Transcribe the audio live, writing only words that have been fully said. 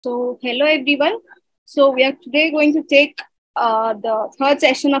So, hello everyone. So, we are today going to take the third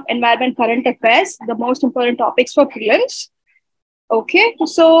session of Environment Current Affairs, the most important topics for prelims. Okay,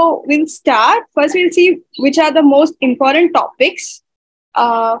 so we'll start. First, we'll see which are the most important topics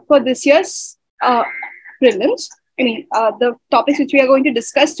for this year's prelims. The topics which we are going to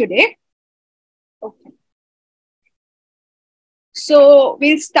discuss today. Okay. So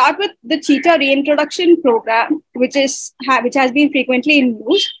we'll start with the cheetah reintroduction program, which has been frequently in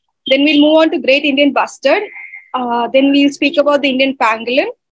news. Then we'll move on to Great Indian Bustard. Then we'll speak about the Indian pangolin.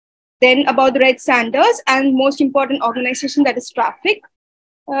 Then about the red sanders and most important organization, that is traffic.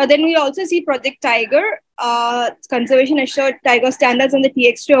 Then we'll also see Project Tiger, conservation assured tiger standards and the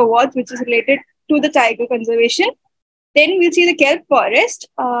TX2 awards, which is related to the tiger conservation. Then we'll see the kelp forest.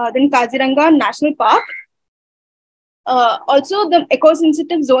 Then Kaziranga National Park. Also the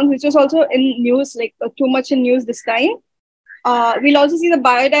eco-sensitive zone, which was also in news, too much in news this time. We'll also see the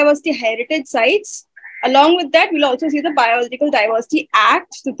biodiversity heritage sites. Along with that, we'll also see the Biological Diversity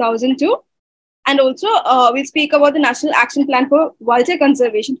Act 2002. And also, we'll speak about the National Action Plan for Vulture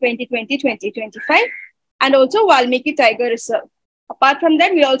Conservation 2020-2025 and also Valmiki Tiger Reserve. Apart from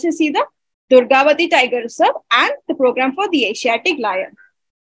that, we'll also see the Durgavati Tiger Reserve and the program for the Asiatic lion.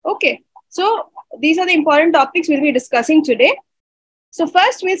 Okay, so these are the important topics we'll be discussing today. So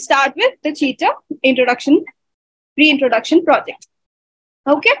first, we'll start with the cheetah reintroduction project.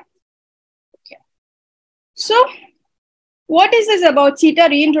 Okay. So what is this about cheetah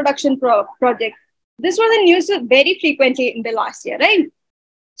reintroduction project? This was in news very frequently in the last year, right?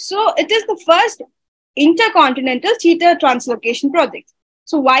 So it is the first intercontinental cheetah translocation project.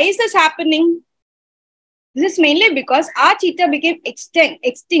 So why is this happening? This is mainly because our cheetah became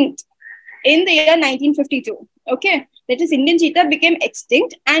extinct in the year 1952. Okay, that is, Indian cheetah became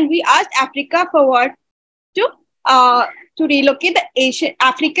extinct, and we asked Africa for what? To relocate the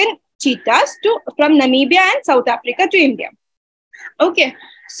African cheetahs from Namibia and South Africa to India. Okay,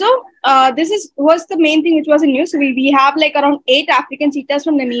 so this was the main thing which was in news. We have like around 8 African cheetahs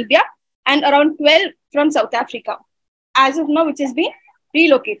from Namibia and around 12 from South Africa as of now, which has been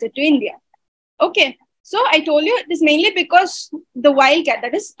relocated to India. Okay, so I told you it is mainly because the wildcat,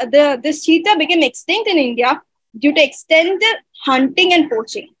 that is, this cheetah became extinct in India due to extended hunting and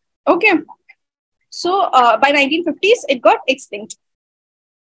poaching. Okay, so by 1950s, it got extinct.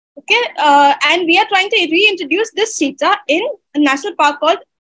 Okay, and we are trying to reintroduce this cheetah in a national park called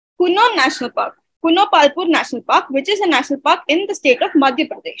Kuno National Park, Kuno Palpur National Park, which is a national park in the state of Madhya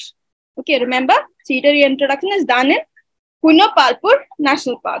Pradesh. Okay, remember, cheetah reintroduction is done in Kuno Palpur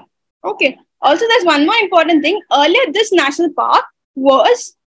National Park. Okay, also there's one more important thing. Earlier, this national park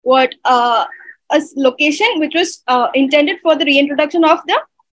was a location which was intended for the reintroduction of the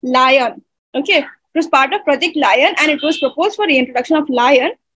lion. Okay, it was part of Project Lion and it was proposed for reintroduction of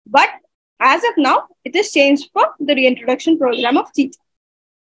lion. But as of now, it is changed for the reintroduction program of cheetah.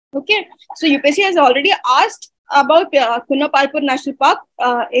 Okay, so UPSC has already asked about Kuno Palpur National Park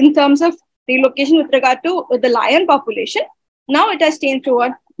in terms of relocation with regard to the lion population. Now it has changed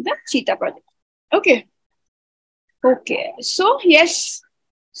toward the cheetah project. Okay. Okay, so yes.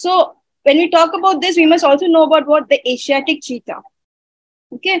 So when we talk about this, we must also know about what the Asiatic cheetah.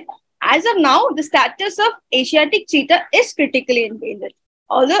 Okay, as of now, the status of Asiatic cheetah is critically endangered.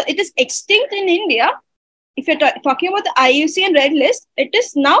 Although it is extinct in India, if you're talking about the IUCN Red List, it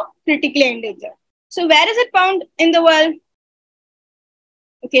is now critically endangered. So where is it found in the world?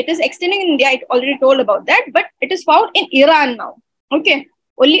 Okay, it is extinct in India. I already told about that, but it is found in Iran now. Okay,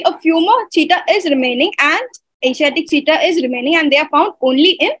 only a few more cheetah is remaining and Asiatic cheetah is remaining, and they are found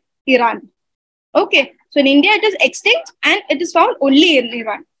only in Iran. Okay, so in India it is extinct and it is found only in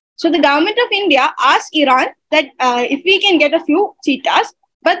Iran. So the government of India asked Iran that if we can get a few cheetahs,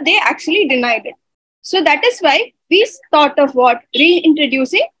 but they actually denied it. So that is why we thought of what?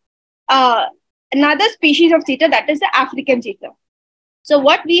 Reintroducing another species of cheetah, that is the African cheetah. So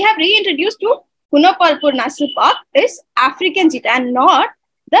what we have reintroduced to Kuno Palpur National Park is African cheetah and not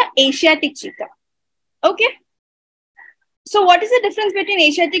the Asiatic cheetah. Okay. So what is the difference between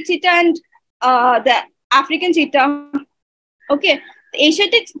Asiatic cheetah and the African cheetah? Okay. The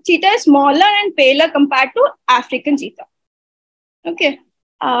Asiatic cheetah is smaller and paler compared to African cheetah. Okay.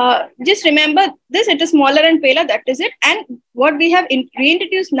 Just remember this, it is smaller and paler, that is it. And what we have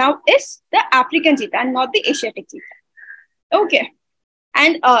reintroduced now is the African cheetah and not the Asiatic cheetah. Okay.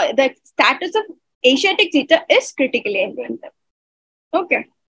 And the status of Asiatic cheetah is critically endangered. Okay.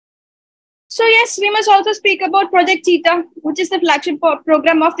 So yes, we must also speak about Project Cheetah, which is the flagship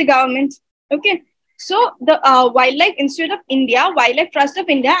program of the government. Okay. So the Wildlife Institute of India, Wildlife Trust of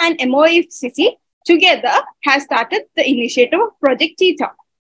India and MOFCC together has started the initiative of Project Cheetah.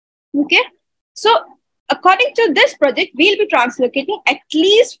 Okay. So according to this project, we'll be translocating at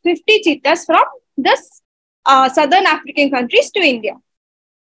least 50 cheetahs from the southern African countries to India.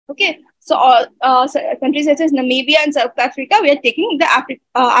 Okay. So countries such as Namibia and South Africa, we are taking the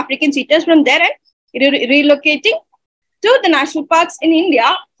African cheetahs from there and relocating to the national parks in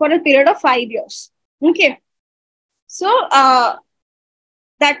India for a period of 5 years. Okay. So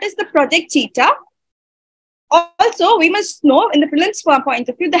that is the project cheetah. Also, we must know in the prelims point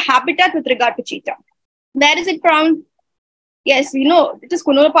of view, the habitat with regard to cheetah. Where is it found? Yes, we know it is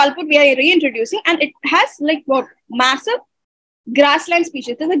Kunopalpur we are reintroducing, and it has like what massive grassland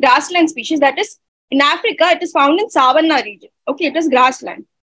species. It is a grassland species that is in Africa, it is found in Savanna region. Okay, it is grassland.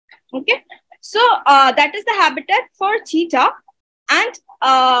 Okay, so that is the habitat for cheetah, and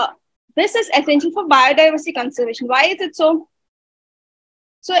this is essential for biodiversity conservation. Why is it so?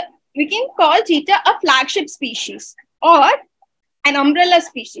 So we can call cheetah a flagship species or an umbrella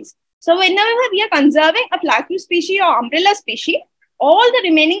species. So whenever we are conserving a flagship species or umbrella species, all the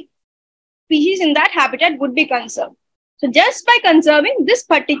remaining species in that habitat would be conserved. So just by conserving this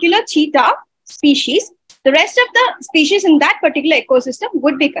particular cheetah species, the rest of the species in that particular ecosystem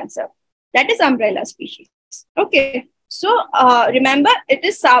would be conserved. That is umbrella species. Okay. So remember, it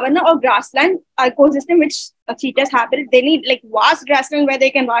is savanna or grassland ecosystem which cheetahs habit. They need like vast grassland where they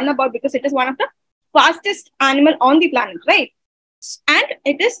can run about because it is one of the fastest animal on the planet, right? And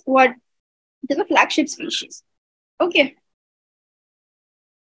it is what? It is a flagship species. Okay.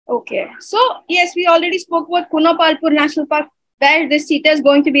 Okay. So yes, we already spoke about Kunopalpur National Park, where this cheetah is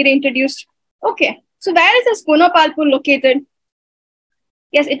going to be reintroduced. Okay. So where is this Kunopalpur located?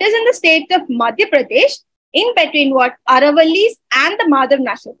 Yes, it is in the state of Madhya Pradesh, in between what? Aravallis and the Madhav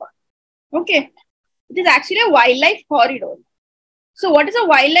National Park. Okay. It is actually a wildlife corridor. So what is a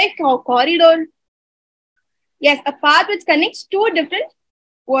wildlife corridor? Yes, a path which connects two different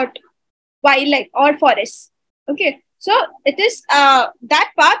what? Wildlife or forests. Okay. So it is that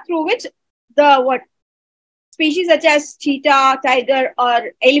path through which the what? Species such as cheetah, tiger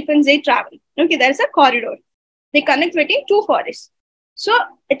or elephants, they travel. Okay, there is a corridor. They connect between two forests. So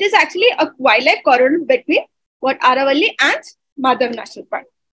it is actually a wildlife corridor between what Aravalli and Madhav National Park.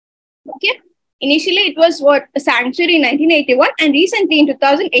 Okay. Initially, it was what a sanctuary in 1981, and recently in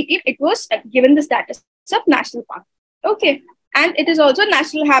 2018, it was given the status of national park. Okay. And it is also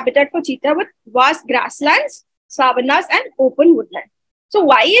national habitat for cheetah with vast grasslands, savannas, and open woodland. So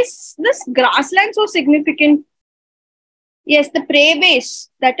why is this grassland so significant? Yes, the prey base,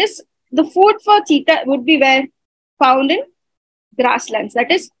 that is the food for cheetah would be where found in grasslands.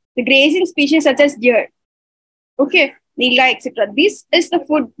 That is the grazing species such as deer. Okay, Nila, etc. This is the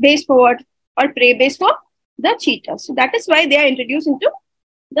food base for what? Or prey base for the cheetah. So that is why they are introduced into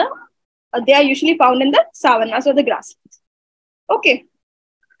the, they are usually found in the savannas or the grasslands. Okay.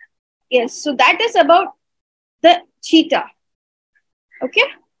 Yes, so that is about the cheetah. Okay.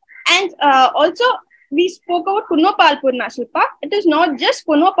 And also, we spoke about Kunopalpur National Park. It is not just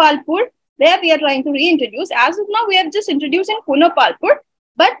Kunopalpur where we are trying to reintroduce. As of now, we have just introduced in Kunopalpur,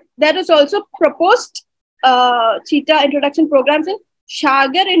 but there is also proposed cheetah introduction programs in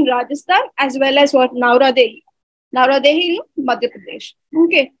Sagar in Rajasthan as well as what Nauradehi in Madhya Pradesh.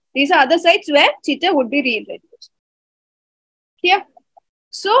 Okay, these are other sites where cheetah would be reintroduced. Yeah.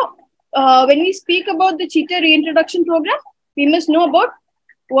 So when we speak about the cheetah reintroduction program, we must know about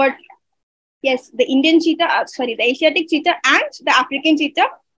what? Yes, the Indian cheetah, the Asiatic cheetah and the African cheetah.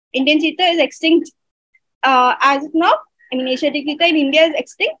 Indian cheetah is extinct as of now. I mean, Asiatic cheetah in India is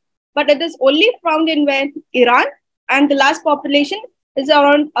extinct, but it is only found in where? Iran, and the last population is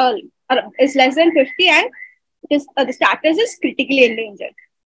around is less than 50, and it is the status is critically endangered.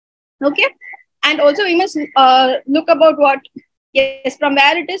 Okay, and also we must look about what? Yes, from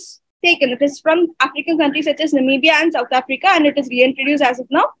where it is taken. It is from African countries such as Namibia and South Africa, and it is reintroduced as of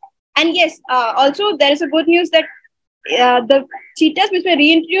now. And yes, also there is a good news that the cheetahs which were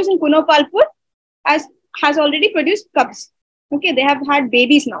reintroduced in Kunopalpur has already produced cubs. Okay, they have had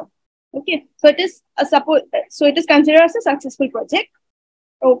babies now. Okay, so it is it is considered as a successful project.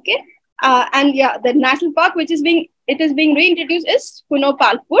 Okay, and yeah, the national park which is being reintroduced is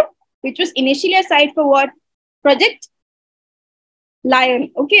Kunopalpur, which was initially a site for what? Project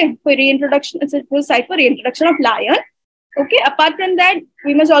Lion. Okay, for reintroduction, it's a site for reintroduction of lion. Okay, apart from that,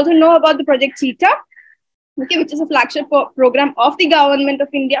 we must also know about the project Cheetah, okay, which is a flagship program of the government of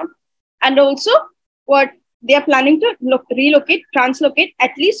India, and also what they are planning to translocate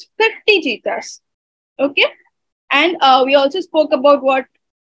at least 50 cheetahs. Okay, and we also spoke about what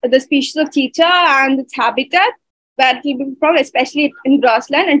the species of cheetah and its habitat, where it will be found, especially in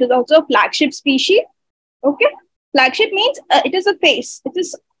grassland, and it is also a flagship species. Okay, flagship means it is a face. It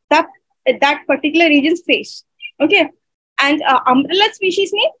is that that particular regions face. Okay, and umbrella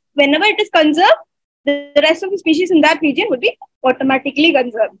species mean whenever it is conserved, the rest of the species in that region would be automatically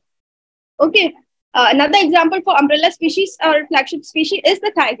conserved. Okay, another example for umbrella species or flagship species is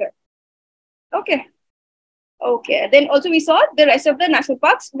the tiger. Okay. Okay. Then also we saw the rest of the national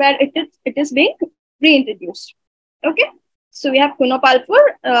parks where it is being reintroduced. Okay. So we have Kunopalpur,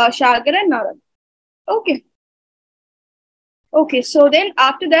 Shagar, and Narad. Okay. Okay. So then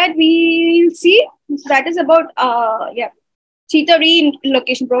after that we see that is about cheetah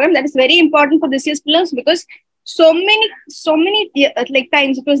relocation program. That is very important for this year's plans because so many like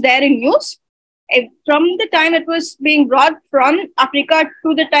times it was there in news. From the time it was being brought from Africa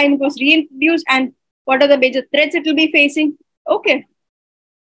to the time it was reintroduced, and what are the major threats it will be facing. Okay.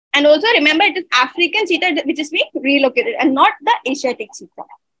 And also remember, it is African cheetah which is being relocated and not the Asiatic cheetah.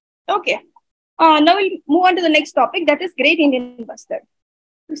 Okay. Now we'll move on to the next topic, that is Great Indian Bustard.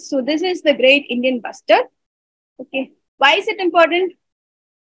 So this is the Great Indian Bustard. Okay. Why is it important?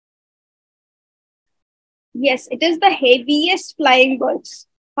 Yes, it is the heaviest flying birds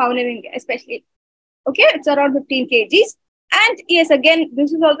found in India, especially. Okay, it's around 15 kgs. And yes, again,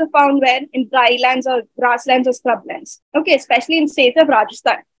 this is also found where in dry lands or grasslands or scrublands. Okay, especially in states of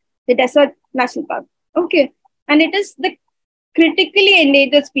Rajasthan, the Desert National Park. Okay, and it is the critically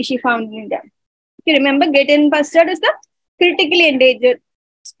endangered species found in India. Okay, remember, Great Indian Bustard is the critically endangered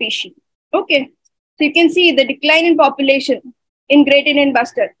species. Okay, so you can see the decline in population in Great Indian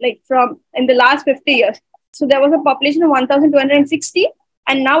Bustard, like from in the last 50 years. So there was a population of 1,260,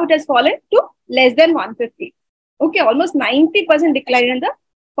 and now it has fallen to less than 150. Okay, almost 90% decline in the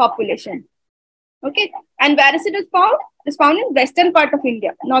population. Okay, and where is it is found? It's found in western part of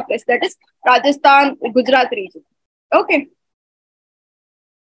India, northwest, that is Rajasthan, Gujarat region. Okay.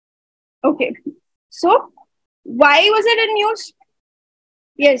 Okay. So, why was it in news?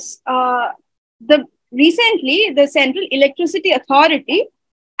 Yes, recently the Central Electricity Authority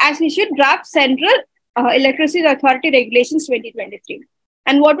has issued draft Central Electricity Authority Regulations 2023.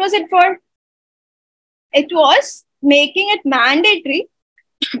 And what was it for? It was making it mandatory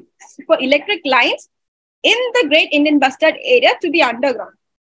for electric lines in the Great Indian Bustard area to be underground.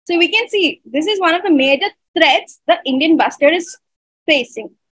 So we can see this is one of the major threats the Indian bustard is facing,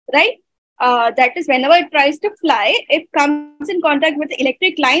 right? That is, whenever it tries to fly, it comes in contact with the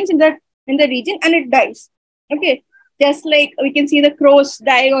electric lines in the region and it dies. Okay, just like we can see the crows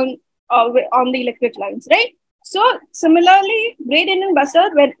die on the electric lines, right? So similarly, Great Indian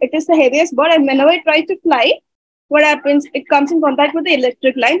Bustard, when it is the heaviest bird, and whenever it tries to fly, what happens? It comes in contact with the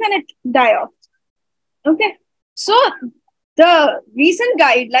electric lines and it die off. Okay, so the recent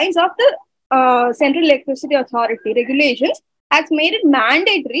guidelines of the Central Electricity Authority regulations has made it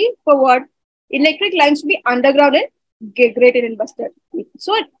mandatory for what electric lines to be underground in Great Indian Bustard.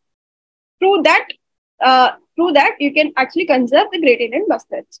 So through that you can actually conserve the Great Indian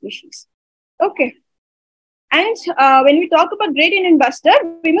Bustard species. Okay. And when we talk about Great Indian Bustard,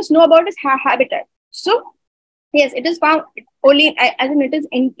 we must know about its habitat. So, yes, it is found only, as in it is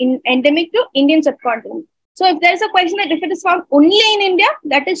endemic to Indian subcontinent. So, if there is a question that if it is found only in India,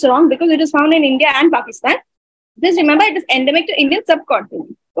 that is wrong because it is found in India and Pakistan. Just remember, it is endemic to Indian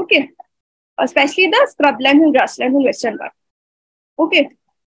subcontinent. Okay. Especially the scrublands and grasslands in Western Ghats. Okay.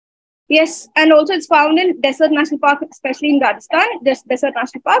 Yes, and also it's found in Desert National Park, especially in Rajasthan, Desert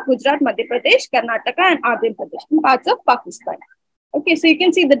National Park, Gujarat, Madhya Pradesh, Karnataka, and Andhra Pradesh, and parts of Pakistan. Okay, so you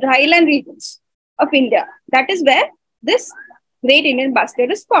can see the dryland regions of India. That is where this Great Indian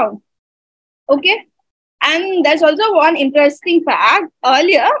Bustard is found. Okay, and there's also one interesting fact.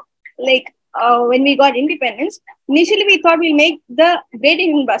 Earlier, like when we got independence, initially we thought we'll make the Great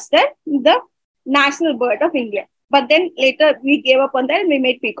Indian Bustard the national bird of India. But then later we gave up on that and we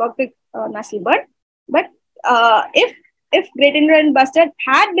made peacock the national bird. But if Great Indian Bustard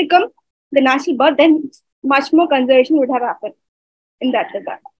had become the national bird, then much more conservation would have happened in that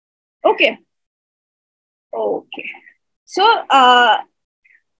regard. Okay. Okay. So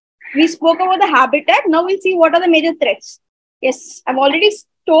we spoke about the habitat. Now we'll see what are the major threats. Yes, I've already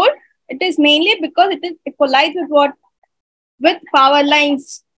told it is mainly because it collides with what? With power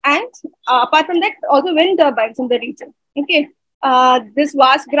lines. And apart from that, also wind turbines in the region. Okay, this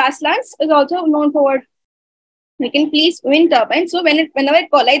vast grasslands is also known for what? We can place wind turbines. So whenever it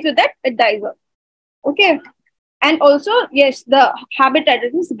collides with that, it dies off. Okay, and also yes, the habitat,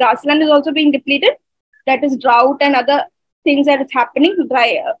 this grassland is also being depleted. That is drought and other things that is happening.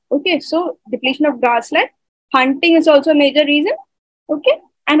 Dry. Okay, so depletion of grassland, hunting is also a major reason. Okay,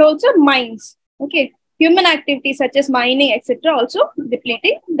 and also mines. Okay. Human activities such as mining, etc., also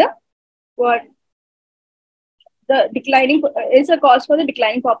depleting the the declining is a cause for the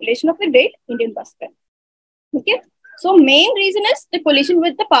declining population of the great Indian bustard. Okay, so main reason is the collision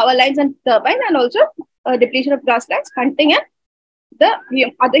with the power lines and turbine, and also depletion of grasslands, hunting, and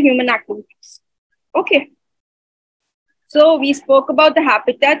the other human activities. Okay, so we spoke about the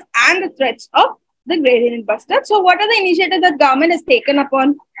habitats and the threats of the great Indian bustard. So what are the initiatives that government has taken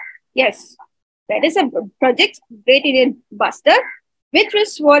upon? Yes, that is a project, Great Indian Bustard, which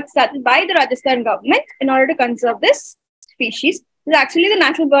was started by the Rajasthan government in order to conserve this species. It's actually the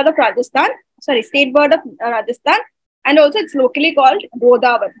national bird of Rajasthan, state bird of Rajasthan, and also it's locally called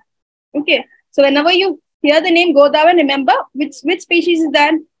Godavan. Okay, so whenever you hear the name Godavan, remember which species is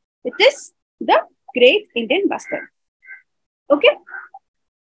that? It is the Great Indian Bustard. Okay,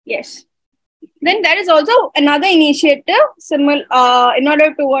 yes. Then there is also another initiative similar in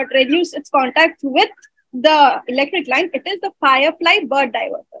order to reduce its contact with the electric line. It is the firefly bird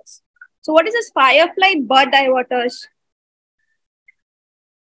diverters. So what is this firefly bird diverters?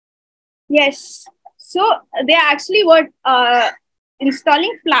 Yes. So they actually were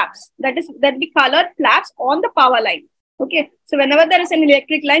installing flaps, that be colored flaps on the power line. Okay. So whenever there is an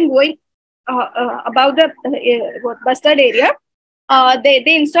electric line going above the bustard area,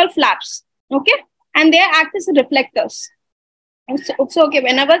 they install flaps. Okay, and they act as reflectors. So okay,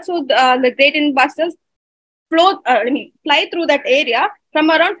 whenever the great Indian bustards fly through that area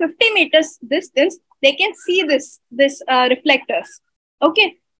from around 50 meters distance, they can see this reflectors.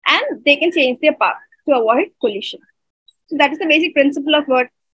 Okay, and they can change their path to avoid collision. So that is the basic principle of what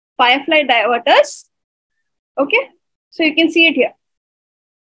firefly diverters. Okay, so you can see it here.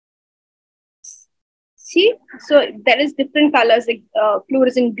 See, so there is different colors like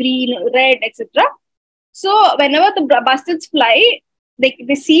fluorescent green, red, etc. So whenever the bustards fly,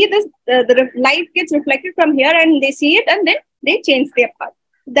 they see this, the light gets reflected from here, and they see it, and then they change their path.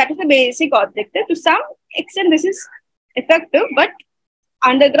 That is the basic objective. To some extent, this is effective, but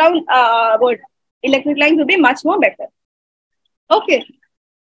underground electric lines will be much more better. Okay.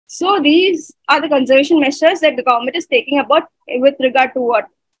 So these are the conservation measures that the government is taking about with regard to what?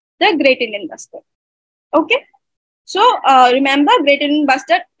 The Great Indian Bustard. Okay, so remember, Great Indian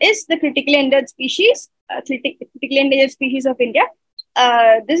Bustard is the critically endangered species, of India.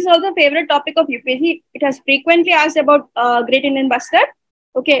 This is also a favorite topic of UPSC. It has frequently asked about Great Indian Bustard.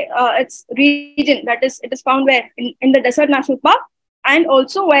 Okay, its region, that is, it is found where in the Desert National Park, and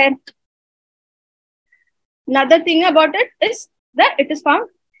also where another thing about it is that it is found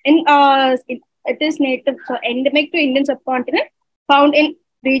in it is native, so endemic to Indian subcontinent, found in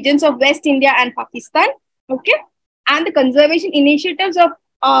regions of West India and Pakistan. Okay, and the conservation initiatives of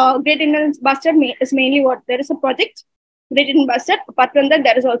Great Indian Bustard is mainly what? There is a project, Great Indian Bustard. Apart from that,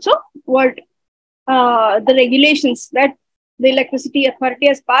 there is also what the regulations that the electricity authority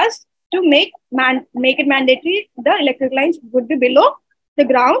has passed to make it mandatory. The electric lines would be below the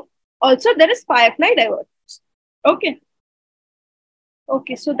ground. Also, there is firefly diverters. Okay.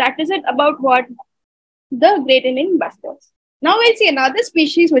 Okay, so that is it about what the Great Indian Bustards. Now we'll see another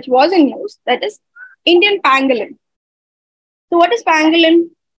species which was in use, that is Indian pangolin. So what is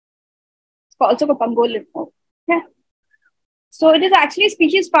pangolin? It's also called pangolin. Okay. So it is actually a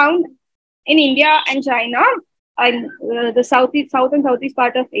species found in India and China and the south and southeast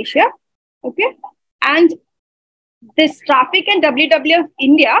part of Asia. Okay, and this Traffic and WWF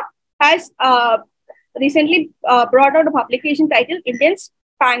India has recently brought out a publication titled Indian's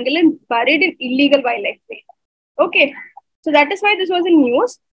Pangolin Buried in Illegal Wildlife Trade. Okay, so that is why this was in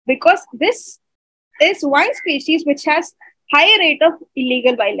news, because this is one species which has high rate of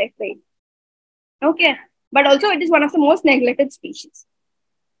illegal wildlife trade. Okay, but also it is one of the most neglected species.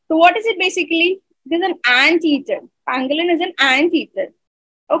 So what is it basically? It is an ant-eater. Pangolin is an ant-eater.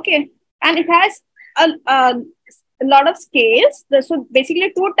 Okay, and it has a lot of scales. So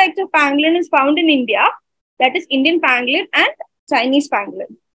basically two types of pangolin is found in India. That is Indian pangolin and Chinese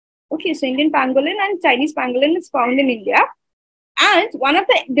pangolin. Okay, so Indian pangolin and Chinese pangolin is found in India. And one of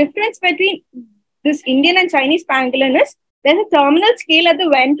the difference between this Indian and Chinese pangolin is there's a terminal scale at the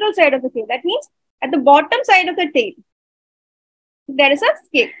ventral side of the tail. That means at the bottom side of the tail, there is a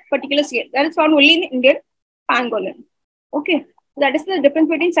scale, particular scale that is found only in Indian pangolin. Okay, that is the difference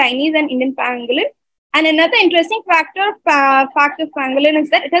between Chinese and Indian pangolin. And another interesting fact of pangolin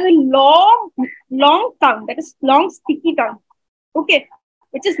is that it has a long tongue, that is long sticky tongue. Okay,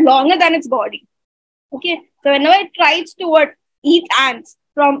 which is longer than its body. Okay, so whenever it tries to eat ants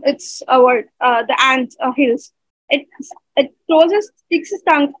from its the ant hills, it sticks its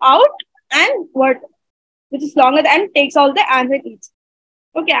tongue out and which is longer and takes all the ants it eats.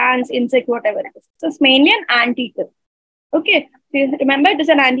 Okay, ants, insect, whatever it is. So it's mainly an ant-eater. Okay, remember it is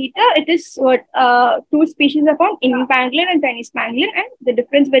an anteater. It is what two species are found, Indian pangolin and Chinese pangolin, and the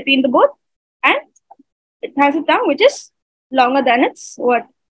difference between the both. And it has a tongue which is longer than its what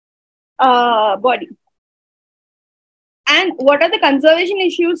body. And what are the conservation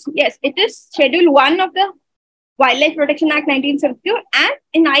issues? Yes, it is Schedule 1 of the Wildlife Protection Act 1972, and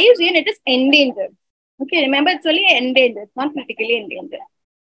in IUCN it is endangered. Okay, remember it's only endangered, not critically endangered.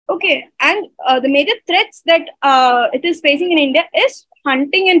 Okay, and the major threats that it is facing in India is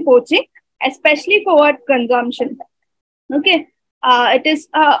hunting and poaching, especially for what consumption. Okay, it is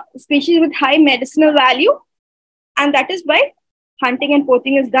a species with high medicinal value, and that is why hunting and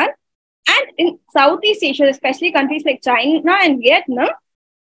poaching is done. And in Southeast Asia, especially countries like China and Vietnam,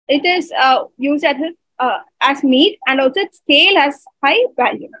 it is used as meat, and also its scale has high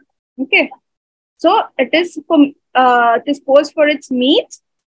value. Okay, so it is posed for its meat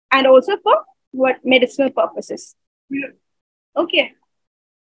and also for what medicinal purposes. Okay,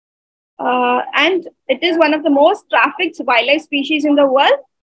 and it is one of the most trafficked wildlife species in the world,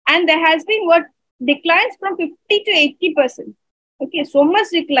 and there has been what declines from 50 to 80%. Okay, so much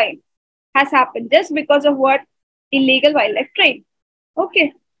decline has happened just because of what illegal wildlife trade.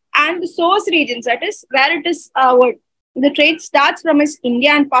 Okay, and the source regions, that is where it is what the trade starts from, is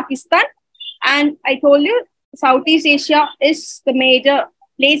India and Pakistan. And I told you Southeast Asia is the major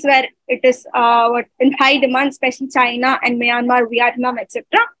place where it is what in high demand, especially China and Myanmar, Vietnam, etc.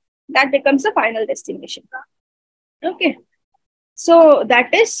 That becomes the final destination. Okay, so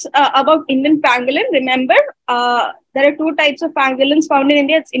that is about Indian pangolin. Remember, there are two types of pangolins found in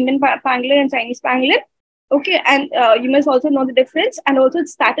India. It's Indian pangolin and Chinese pangolin. Okay, and you must also know the difference. And also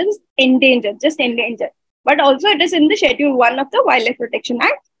its status is endangered, just endangered. But also it is in the Schedule 1 of the Wildlife Protection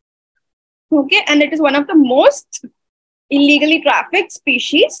Act. Okay, and it is one of the most illegally trafficked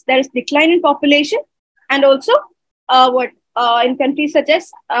species. There is decline in population, and also in countries such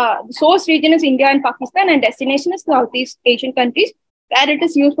as the source region is India and Pakistan, and destination is Southeast Asian countries, where it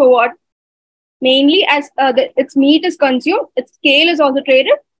is used for what? Mainly as its meat is consumed, its scale is also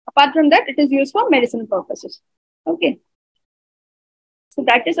traded. Apart from that, it is used for medicinal purposes. Okay. So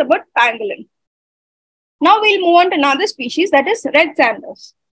that is about pangolin. Now we'll move on to another species, that is red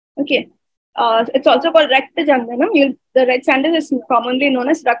sanders. Okay. It's also called Rakta Jandanam. The red sanders is commonly known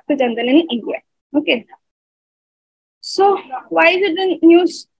as Rakta Jandanam in India. Okay. So why is it in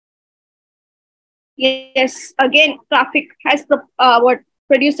news? Yes, again, traffic has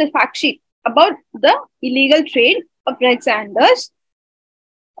produced a fact sheet about the illegal trade of red sanders.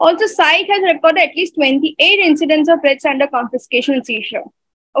 Also, site has recorded at least 28 incidents of red sander confiscation and seizure.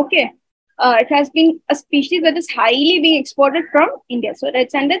 Okay. It has been a species that is highly being exported from India. So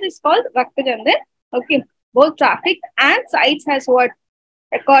red sanders is called Rakta Jandan. Okay. Both traffic and sites has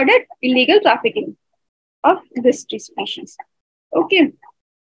recorded illegal trafficking of this species. Okay.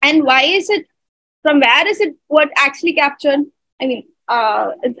 And why is it, from where is it actually captured? I mean,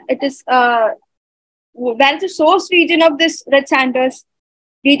 it is, where is the source region of this red sanders?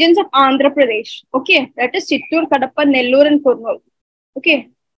 Regions of Andhra Pradesh. Okay. That is Chittoor, Kadapa, Nellore and Kurnool. Okay.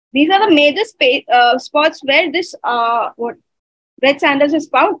 These are the major spots where this red sanders is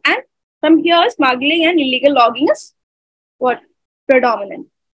found, and from here smuggling and illegal logging is predominant.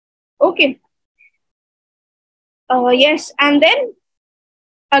 Okay. Yes, and then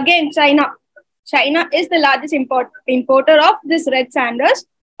again China. China is the largest importer of this red sanders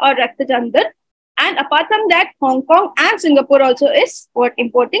or Rakta Jandan, and apart from that, Hong Kong and Singapore also is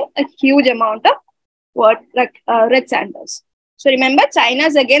importing a huge amount of red sanders. So remember, China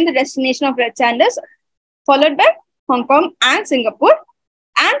is again the destination of red sanders, followed by Hong Kong and Singapore.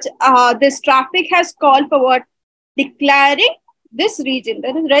 And this traffic has called for declaring this region,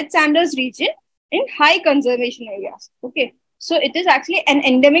 that is red sanders region, in high conservation areas. Okay, so it is actually an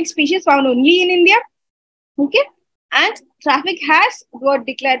endemic species found only in India. Okay, and traffic has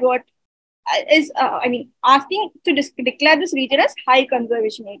declared asking to declare this region as high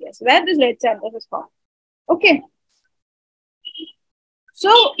conservation areas where this red sanders is found. Okay.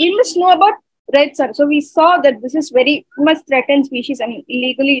 So we must know about red sanders. So we saw that this is very much threatened species,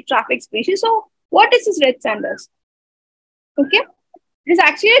 illegally trafficked species. So what is this red sanders? Okay, it is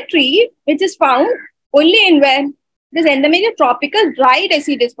actually a tree which is found only in where it is endemic to tropical dry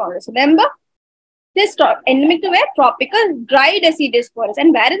deciduous forests. Remember, this endemic to where? Tropical dry deciduous forest.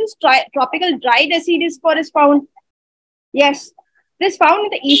 And where is this tropical dry deciduous forest found? Yes, it is found in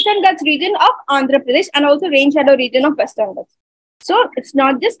the Eastern Ghats region of Andhra Pradesh and also rain shadow region of Western Ghats. So it's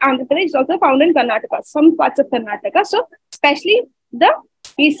not just Andhra Pradesh, it's also found in Karnataka, some parts of Karnataka. So especially the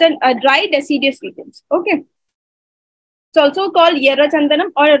eastern dry deciduous regions. Okay. It's also called Yerra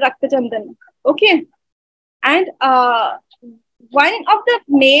Chandanam or Rakta Chandanam. Okay. And one of the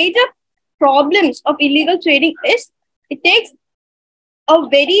major problems of illegal trading is it takes a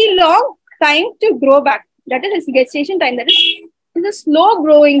very long time to grow back. That is its gestation time. That is it's a slow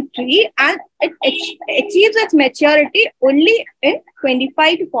growing tree and it achieves its maturity only in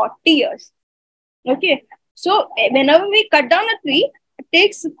 25 to 40 years. Okay. So whenever we cut down a tree, it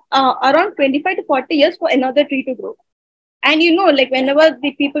takes around 25 to 40 years for another tree to grow. And like whenever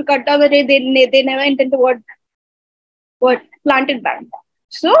the people cut down the tree, they never intend to what planted back.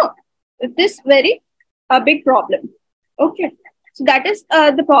 So it is very a big problem. Okay. So that is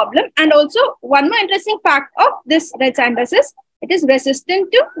the problem. And also one more interesting fact of this red sanders is it is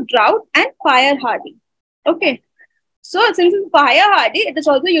resistant to drought and fire hardy. Okay. So since it's fire hardy, it is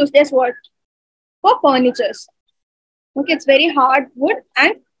also used as what? For furnitures. Okay, it's very hard wood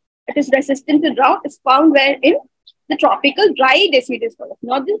and it is resistant to drought. It's found where in the tropical dry deciduous forests,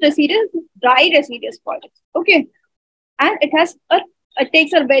 not the deciduous, dry deciduous forests. Okay, and it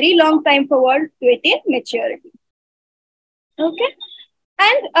takes a very long time for wood to attain maturity. Okay,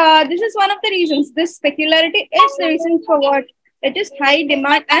 and this is one of the reasons. This peculiarity is the reason for what it is high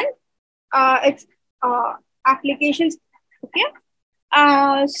demand and its applications.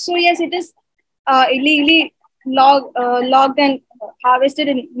 Okay, so yes, it is illegally logged and harvested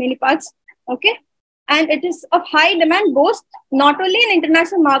in many parts. Okay, and it is of high demand both not only in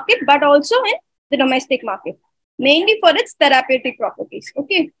international market but also in the domestic market, mainly for its therapeutic properties.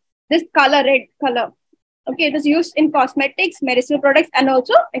 Okay, this color, red color. Okay, it is used in cosmetics, medicinal products, and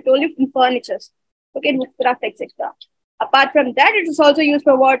also I told you in furnitures. Okay, woodcraft, etc. Apart from that, it is also used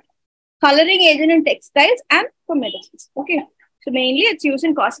for what? Coloring agent in textiles and for medicines. Okay, so mainly it's used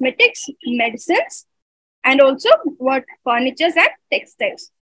in cosmetics, medicines, and also what? Furnitures and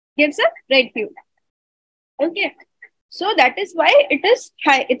textiles. Gives a red hue. Okay, so that is why it is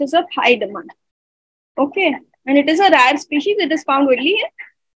high. It is of high demand. Okay, and it is a rare species. It is found only in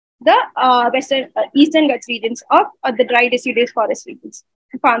the eastern Ghats regions of the dry deciduous forest regions,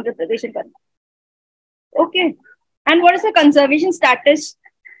 Andhra Pradesh and Karnataka. Okay, and what is the conservation status?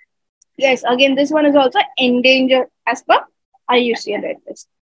 Yes, again, this one is also endangered as per IUCN Red List.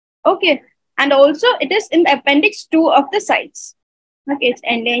 Okay, and also it is in the appendix 2 of the sites. Okay, it's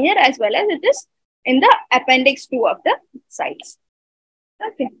endangered as well as it is in the appendix 2 of the sites.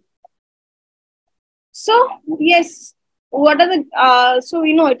 Okay. So, yes, what are the, so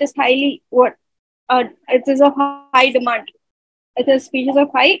we know it is highly, it is of high demand. It is a species of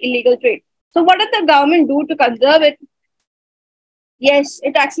high illegal trade. So, what did the government do to conserve it? Yes,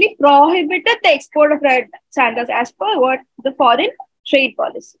 it actually prohibited the export of red sandals as per what? The foreign trade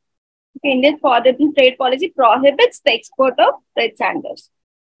policy. Okay, Indian foreign trade policy prohibits the export of red sandals.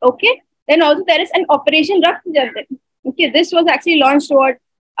 Okay, then also there is an Operation Rakh Jandan. Okay, this was actually launched to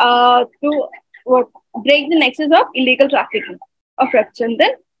break the nexus of illegal trafficking of Rakh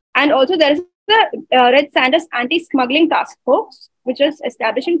Jandan. And also there is the Red Sanders Anti-Smuggling Task Force, which was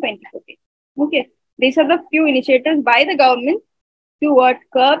established in 2014. Okay, these are the few initiatives by the government to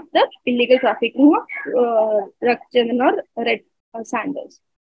curb the illegal trafficking of Rakh Jandan or red sanders.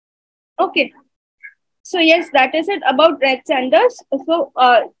 Okay, so yes, that is it about red sanders. So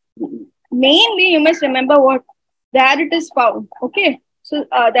mainly you must remember where it is found. Okay, so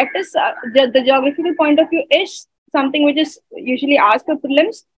that is the geographical point of view is something which is usually asked for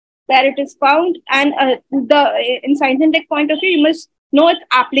prelims, where it is found, and in science and tech point of view you must know its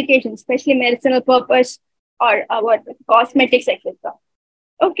application, especially medicinal purpose or cosmetics, etc.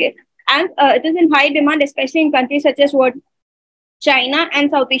 Okay, and it is in high demand, especially in countries such as China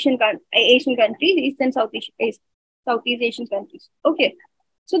and South Asian countries, East and Southeast Asian countries. Okay,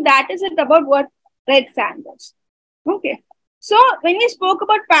 so that is it about red sanders. Okay, so when we spoke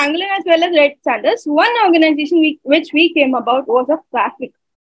about pangolin as well as red sanders, one organization which we came about was of traffic.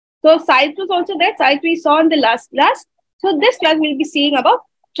 So science was also there. Science we saw in the last class. So this class we'll be seeing about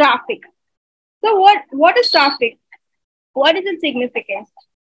traffic. So what is traffic? What is its significance?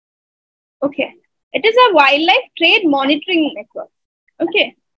 Okay, it is a wildlife trade monitoring network.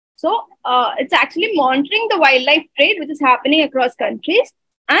 Okay, so it's actually monitoring the wildlife trade which is happening across countries,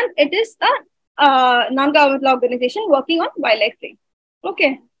 and it is a non-governmental organization working on wildlife trade.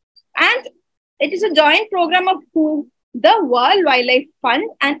 Okay, and it is a joint program of the World Wildlife Fund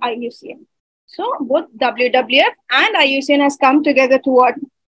and IUCN. So both WWF and IUCN has come together to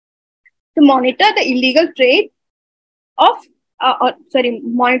monitor the illegal trade of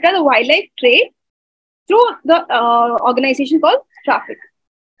monitor the wildlife trade through the organization called traffic.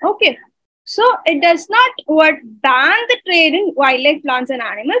 Okay, so it does not ban the trade in wildlife, plants and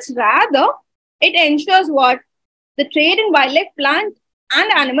animals. Rather, it ensures the trade in wildlife, plant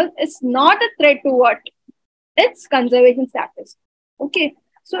and animals is not a threat to its conservation status. Okay,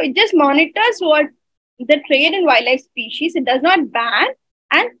 so it just monitors what the trade in wildlife species. It does not ban,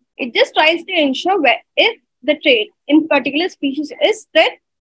 and it just tries to ensure where if the trade in particular species is threat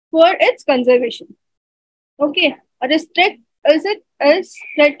for its conservation. Okay, or is threat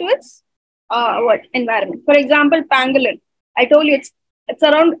threat to its what environment. For example, pangolin. I told you it's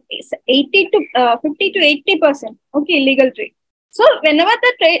around 80 to 50 to 80%. Okay, illegal trade. So whenever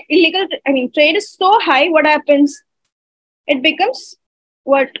the trade is so high, what happens? It becomes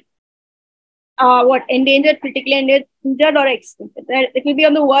what endangered, critically endangered, or extinct. It will be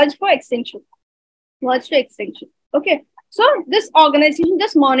on the verge for extinction. Verge to extinction. Okay. So this organization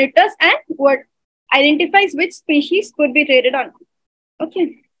just monitors and what identifies which species could be traded on.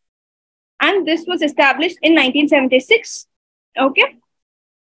 Okay. And this was established in 1976. Okay.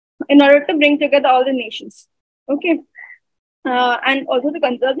 In order to bring together all the nations. Okay. And also to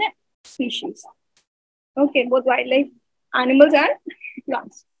conserve the species. Okay. Both wildlife, animals, and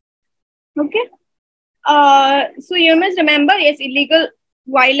plants. Okay. So you must remember, yes, illegal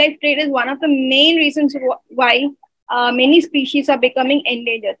wildlife trade is one of the main reasons why many species are becoming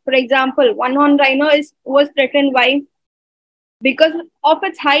endangered. For example, one-horned rhino was threatened by because of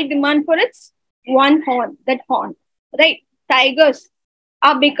its high demand for its one horn, that horn, right? Tigers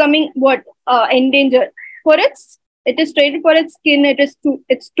are becoming endangered for it is traded for its skin, its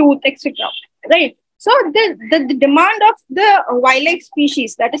tooth, etc. Right? So the demand of the wildlife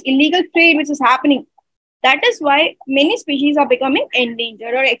species, that is illegal trade which is happening, that is why many species are becoming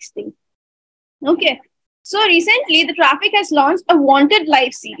endangered or extinct. Okay. So recently, the traffic has launched a Wanted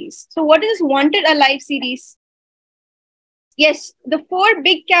Alive series. So what is this Wanted Alive series? Yes, the 4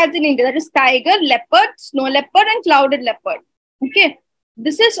 big cats in India, that is tiger, leopard, snow leopard, and clouded leopard. Okay.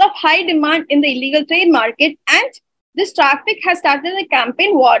 This is of high demand in the illegal trade market, and this traffic has started a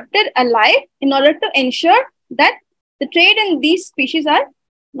campaign, Wanted Alive, in order to ensure that the trade in these species are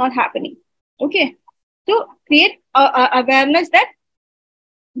not happening. Okay. To create awareness that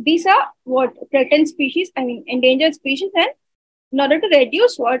these are what threatened species, endangered species, and in order to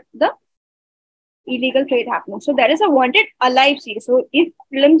reduce what the illegal trade happening. So there is a Wanted Alive series. So if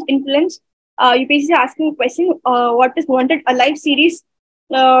in films, you basically asking a question, what is Wanted Alive series?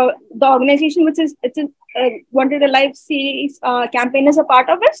 The organization which is Wanted Alive series campaign is a part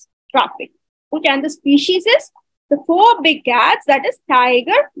of is traffic. Okay, and the species is the 4 big cats, that is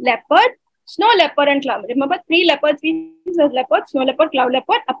tiger, leopard, snow leopard, and cloud. Remember 3 leopard species: leopard, snow leopard, cloud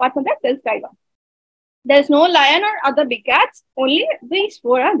leopard. Apart from that, there's tiger. There's no lion or other big cats. Only these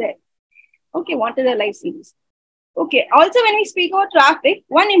 4 are there. Okay, Wanted Alive series. Okay, also when we speak about traffic,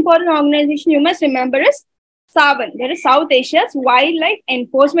 one important organization you must remember is SAVAN. That is South Asia's Wildlife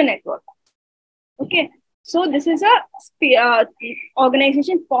Enforcement Network. Okay, so this is a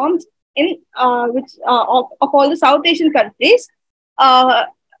organization formed in of all the South Asian countries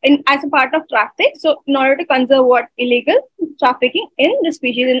as a part of traffic. So in order to conserve illegal trafficking in the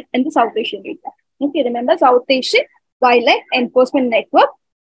species in the South Asian region. Okay, remember South Asian Wildlife Enforcement Network,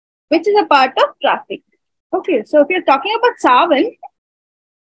 which is a part of traffic. Okay, so if you're talking about SAVAN,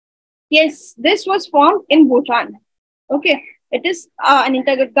 yes, this was formed in Bhutan. Okay, it is an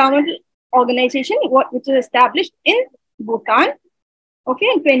intergovernmental organization which is established in Bhutan. Okay,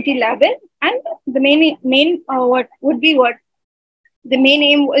 in 2011, and the main the main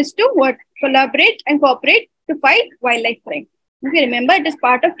aim is to collaborate and cooperate to fight wildlife crime. Okay, remember it is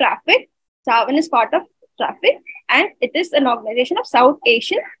part of traffic. SAVAN is part of traffic, and it is an organization of South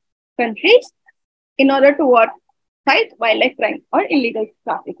Asian countries in order to fight wildlife crime or illegal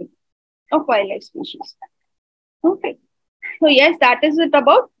trafficking of wildlife species. Okay, so yes, that is it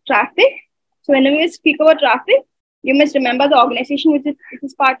about traffic. So whenever we speak about traffic, you must remember the organization which it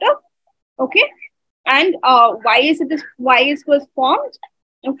is part of. Okay, and why it was formed.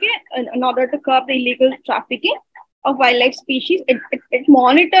 Okay, in order to curb the illegal trafficking of wildlife species. It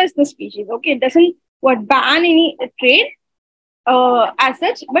monitors the species. Okay, it doesn't ban any trade as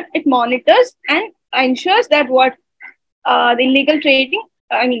such, but it monitors and ensures that the illegal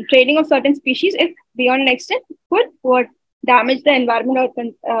trading of certain species, if beyond an extent, could damage the environment,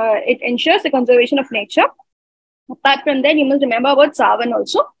 or it ensures the conservation of nature. Apart from that, you must remember about SAVAN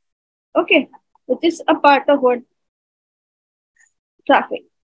also. Okay, which is a part of traffic.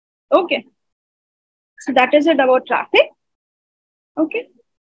 Okay, so that is it about traffic. Okay,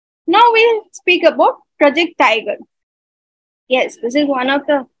 now we'll speak about Project Tiger. Yes, this is one of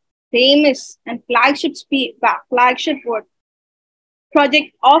the famous and flagship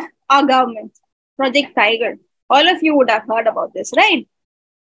project of our government, Project Tiger. All of you would have heard about this, right?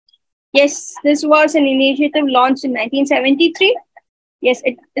 Yes, this was an initiative launched in 1973 Yes,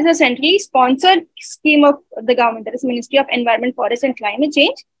 it is a centrally sponsored scheme of the government. That is Ministry of Environment, Forest and Climate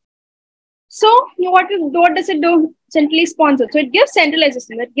Change. So what does it do? Centrally sponsored. So it gives centralized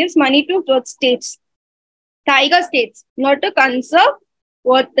system. It gives money to states, tiger states, not to conserve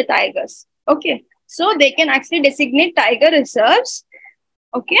what the tigers. Okay. So they can actually designate tiger reserves.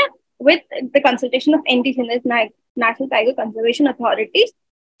 Okay. With the consultation of NTC, National Tiger Conservation Authorities,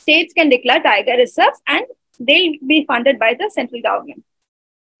 states can declare tiger reserves and they'll be funded by the central government.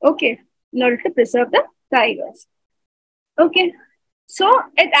 Okay. In order to preserve the tigers. Okay. So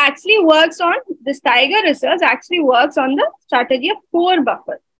it actually works on, this tiger reserves actually works on the strategy of core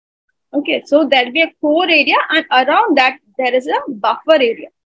buffer. Okay, so there'll be a core area and around that there is a buffer area.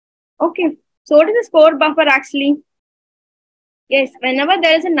 Okay, so what is this core buffer actually? Yes, whenever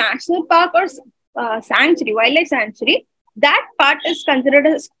there is a national park or sanctuary, wildlife sanctuary, that part is considered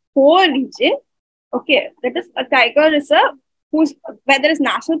as core region. Okay, that is a tiger reserve where there is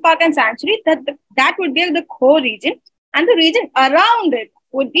national park and sanctuary, that would be the core region. And the region around it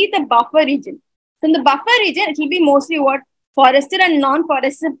would be the buffer region. So in the buffer region, it will be mostly what? Forested and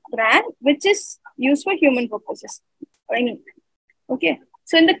non-forested land, which is used for human purposes. Okay.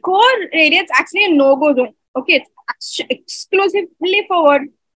 So in the core area, it's actually a no-go zone. Okay. It's exclusively for what?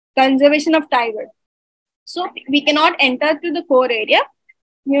 Conservation of tiger. So we cannot enter to the core area.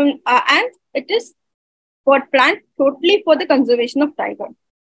 And it is what? Planned totally for the conservation of tiger.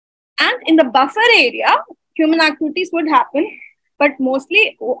 And in the buffer area, human activities would happen, but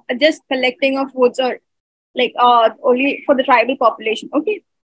mostly just collecting of woods or like only for the tribal population. Okay.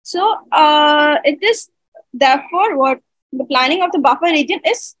 So it is therefore what the planning of the buffer region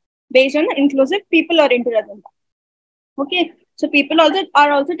is based on inclusive people-oriented agenda. Okay. So people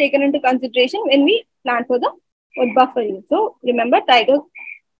are also taken into consideration when we plan for the buffer region. So remember, tiger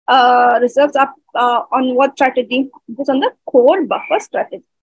reserves up on what strategy? It is on the core buffer strategy.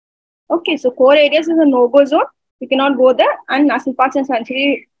 Okay, so core areas is a no-go zone. You cannot go there, and national parks and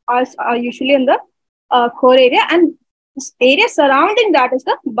sanctuary are usually in the core area, and this area surrounding that is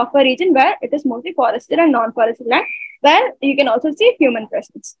the buffer region where it is mostly forested and non-forested land, where you can also see human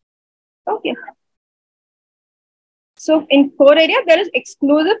presence. Okay. So in core area, there is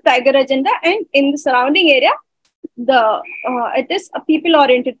exclusive tiger agenda, and in the surrounding area, it is a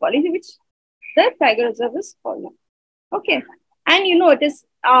people-oriented policy, which the tiger reserve is following. Okay. And it is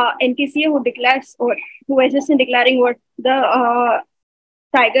NTCA who declares or who assists in declaring what the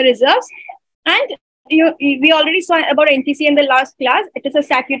tiger reserves. And we already saw about NTCA in the last class. It is a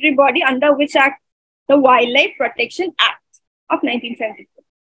statutory body under which act the Wildlife Protection Act of 1974.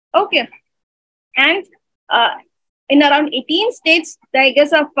 Okay. And in around 18 states,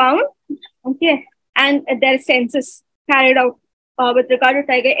 tigers are found. Okay. And there is census carried out with regard to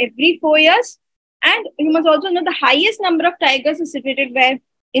tiger every 4 years. And you must also know the highest number of tigers is situated where?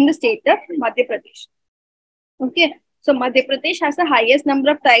 In the state of Madhya Pradesh. Okay. So Madhya Pradesh has the highest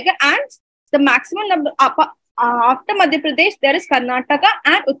number of tiger, and the maximum number after Madhya Pradesh, there is Karnataka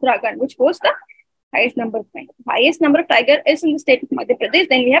and Uttarakhand, which hosts the highest number of tiger. Highest number of tiger is in the state of Madhya Pradesh.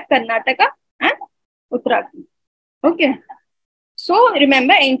 Then we have Karnataka and Uttarakhand. Okay. So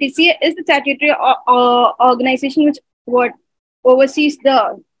remember, NTCA is the statutory organization which oversees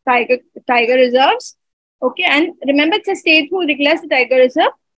the tiger reserves. Okay, and remember, it's a state who declares the tiger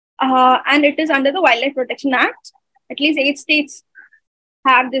reserve, and it is under the Wildlife Protection Act. At least 8 states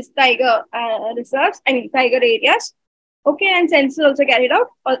have this tiger reserves, tiger areas. Okay, and census is also carried out.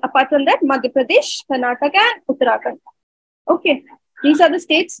 Apart from that, Madhya Pradesh, Karnataka, and Uttarakhand. Okay, these are the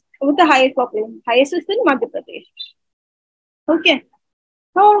states with the highest population. Highest is in Madhya Pradesh. Okay,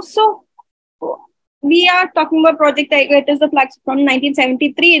 so we are talking about Project Tiger. It is the flag from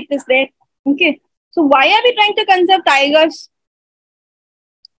 1973. It is there. Okay. So why are we trying to conserve tigers?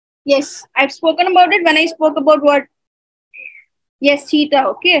 Yes, I've spoken about it when I spoke about what? Yes, cheetah.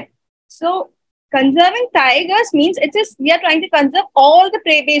 Okay. So conserving tigers means we are trying to conserve all the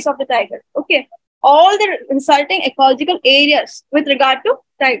prey base of the tiger. Okay. All the resulting ecological areas with regard to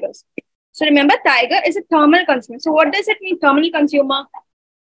tigers. So remember, tiger is a thermal consumer. So what does it mean, thermal consumer?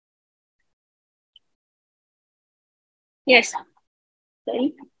 Yes.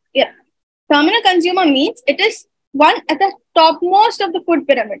 Sorry. Yeah. Terminal consumer means it is one at the topmost of the food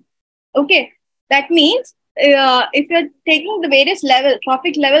pyramid. Okay. That means if you're taking the various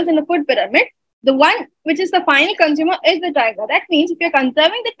trophic levels in the food pyramid, the one which is the final consumer is the tiger. That means if you're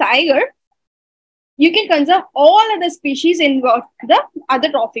conserving the tiger, you can conserve all other species in the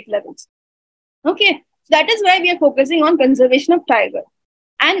other trophic levels. Okay. So that is why we are focusing on conservation of tiger.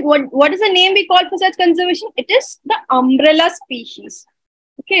 And what is the name we call for such conservation? It is the umbrella species.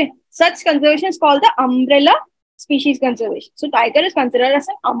 Okay, such conservation is called the umbrella species conservation. So tiger is considered as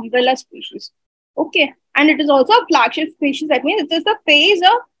an umbrella species. Okay. And it is also a flagship species. That means it is the phase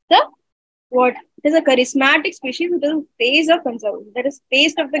of the what? It is a charismatic species. It is a phase of conservation. That is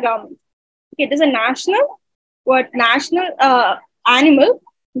phase of the government. Okay. It is a national animal.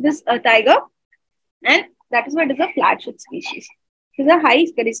 This tiger. And that is why it is a flagship species. It is a high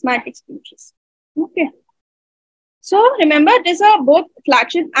charismatic species. Okay. So remember, it is a both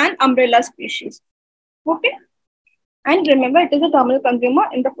flagship and umbrella species. Okay. And remember, it is a terminal consumer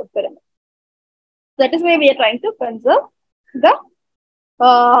in the food pyramid. That is why we are trying to conserve the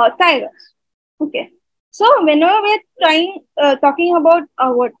tigers. Okay. So whenever we are talking about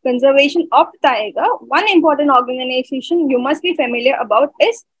what conservation of tiger, one important organization you must be familiar about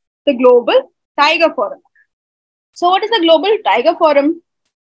is the Global Tiger Forum. So what is the Global Tiger Forum?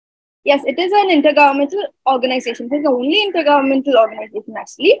 Yes, it is an intergovernmental organization. It is the only intergovernmental organization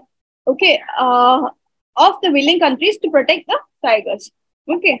actually. Okay. Of the willing countries to protect the tigers.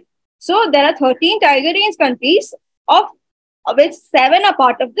 Okay. So there are 13 tiger range countries, of which 7 are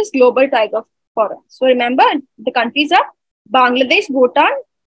part of this Global Tiger Forum. So remember, the countries are Bangladesh, Bhutan,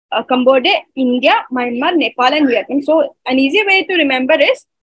 Cambodia, India, Myanmar, Nepal, and Vietnam. So an easy way to remember is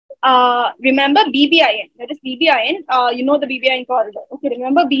remember BBIN. That is BBIN. You know the BBIN corridor. Okay,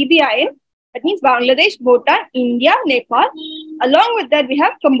 remember BBIN. That means Bangladesh, Bhutan, India, Nepal. Along with that, we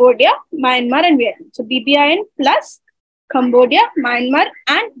have Cambodia, Myanmar, and Vietnam. So BBIN plus Cambodia, Myanmar,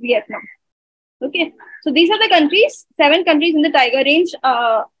 and Vietnam. Okay. So these are the countries, 7 countries in the tiger range,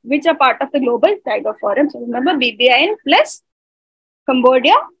 which are part of the Global Tiger Forum. So remember BBIN plus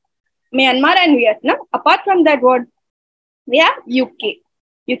Cambodia, Myanmar, and Vietnam. Apart from that, what we have UK.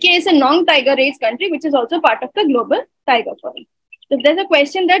 UK is a non-tiger race country, which is also part of the Global Tiger Forum. So if there's a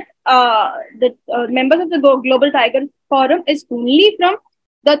question that the members of the Global Tiger Forum is only from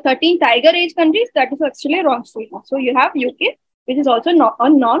the 13 tiger age countries, that is actually a wrong statement. So you have UK, which is also not a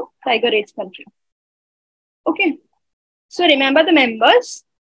non-tiger age country. Okay. So remember the members.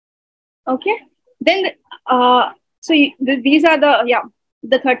 Okay. Then these are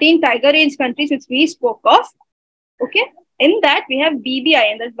the 13 tiger age countries which we spoke of. Okay. In that we have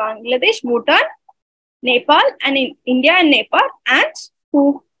BBIN, that's Bangladesh, Bhutan, Nepal, and in India and Nepal, and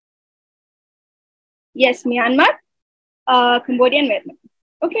who? Yes, Myanmar, Cambodia, and Vietnam.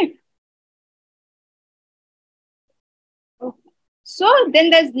 Okay. So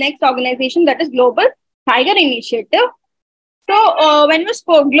then there's next organization, that is Global Tiger Initiative. So when we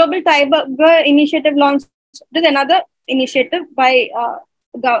spoke, Global Tiger Initiative launched, there's another initiative by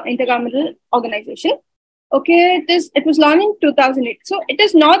intergovernmental organization. Okay, it was launched in 2008. So it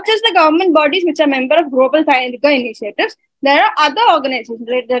is not just the government bodies which are member of Global Tiger Initiatives. There are other organizations,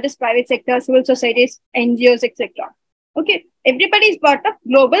 right? That is private sector, civil societies, NGOs, etc. Okay, everybody is part of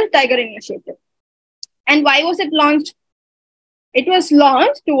Global Tiger Initiative. And why was it launched? It was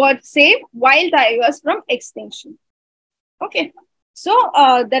launched towards save wild tigers from extinction. Okay, so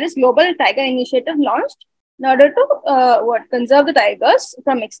there is Global Tiger Initiative launched in order to conserve the tigers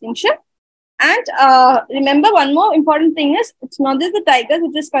from extinction. And remember, one more important thing is, it's not just the tigers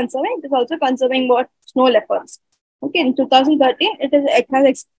which is conserving, it is also conserving snow leopards. Okay, in 2013, it has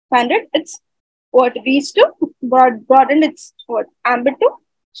expanded its reach to broaden its ambit to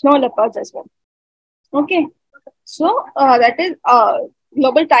snow leopards as well. Okay, so that is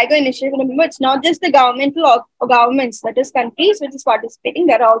Global Tiger Initiative. Remember, it's not just the governmental or governments, that is countries which is participating.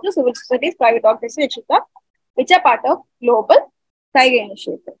 There are also civil societies, private organizations, etc., which are part of Global Tiger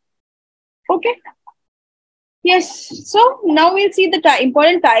Initiative. Okay. Yes. So now we'll see the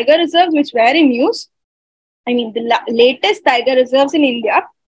important tiger reserves which were in use. I mean, the latest tiger reserves in India.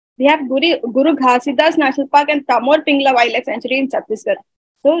 We have Guru Ghasidas National Park and Tamor Pingla Wildlife Sanctuary in Chhattisgarh.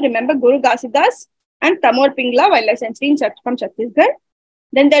 So remember Guru Ghasidas and Tamor Pingla Wildlife Sanctuary from Chhattisgarh.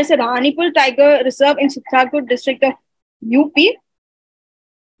 Then there's a Ranipur Tiger Reserve in Chitrakoot district of UP.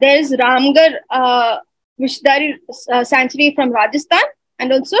 There's Ramgarh Vishdari Sanctuary from Rajasthan,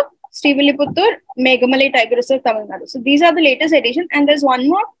 and also Srivilliputtur Meghamalai Tiger Reserve, Tamil Nadu. So these are the latest edition. And there's one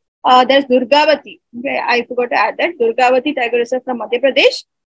more. There's Durgavati. Okay, I forgot to add that. Durgavati Tiger Reserve from Madhya Pradesh.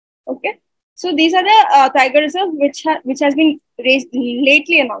 Okay. So these are the tiger reserves which has been raised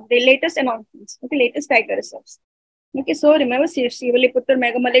lately announced. The latest announcements. Okay, latest tiger reserves. Okay, so remember Srivilliputtur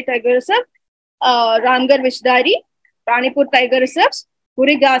Meghamalai Tiger Reserve, Ramgarh Vishdari, Ranipur Tiger Reserves,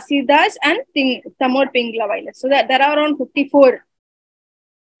 Guru Ghasidas, and Tamor Pingla Wildlife. So there are around 54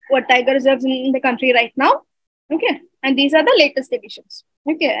 tiger reserves in the country right now. Okay, and these are the latest editions.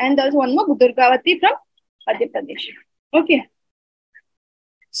 Okay, and there's one more, Durgavati from Madhya Pradesh. Okay.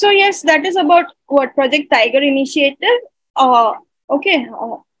 So yes, that is about Project Tiger Initiative. Okay,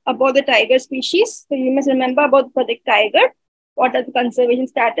 about the tiger species. So you must remember about Project Tiger. What are the conservation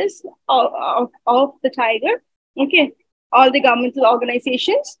status of the tiger? Okay, all the governmental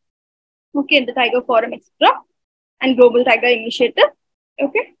organizations. Okay, the Tiger Forum, etc., and Global Tiger Initiative.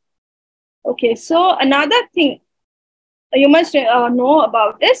 Okay. Okay. So another thing you must know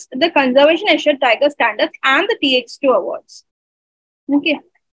about is the Conservation Assured Tiger Standards and the TX2 awards. Okay.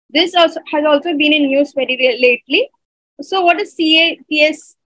 This also has also been in news very lately. So what is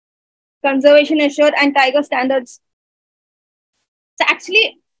CATS, Conservation Assured and Tiger Standards? It's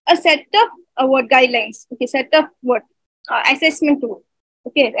actually a set of what guidelines. Okay, set of what assessment tool.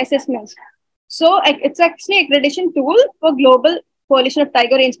 Okay, assessments. So it's actually accreditation tool for global coalition of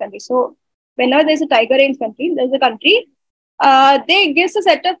tiger range countries. So whenever there's a tiger range country, there's a country, they gives a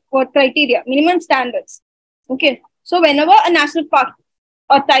set of what criteria, minimum standards. Okay, so whenever a national park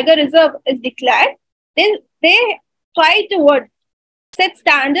or tiger reserve is declared, then they try to what set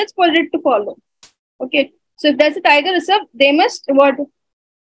standards for it to follow. Okay, so if there's a tiger reserve, they must what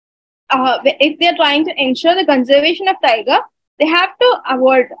if they're trying to ensure the conservation of tiger, they have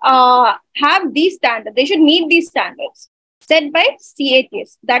to have these standards. They should meet these standards set by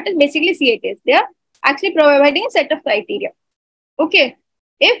CATS. That is basically CATS. They are actually providing a set of criteria. Okay.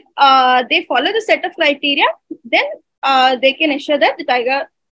 If they follow the set of criteria, then they can ensure that the tiger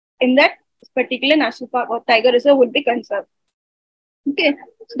in that particular national park or tiger reserve would be conserved. Okay.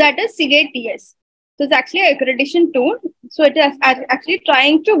 So that is CATS. So it's actually an accreditation tool. So it is actually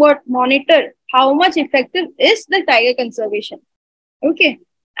trying to monitor how much effective is the tiger conservation. Okay.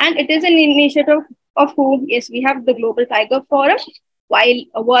 And it is an initiative of whom? Yes, we have the Global Tiger Forum, World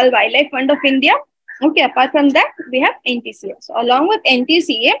Wildlife Fund of India. Okay. Apart from that, we have NTCA. So along with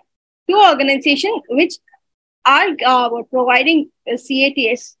NTCA, two organizations which are providing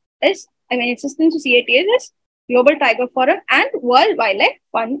CATS assistance to CATS is Global Tiger Forum and World Wildlife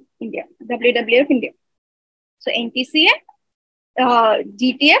Fund India, WWF India. So NTCA,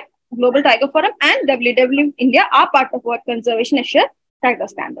 GTF, Global Tiger Forum, and WWF India are part of what Conservation Assured Tiger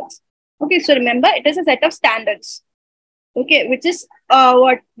Standards. Okay, so remember, it is a set of standards. Okay, which is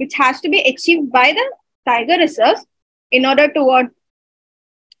which has to be achieved by the tiger reserves in order to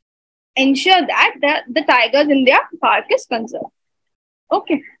ensure that the tigers in their park is conserved.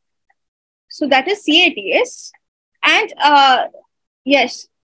 Okay, so that is CATS. And yes,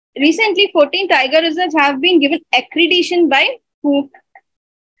 recently 14 tiger reserves have been given accreditation by who?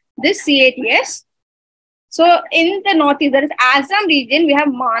 This CATS. So in the northeast, that is Assam region, we have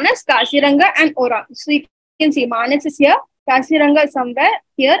Manas, Kaziranga, and Orang. So you can see Manas is here, Kaziranga is somewhere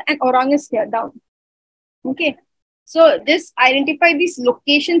here, and Orang is here down. Okay. So this identify these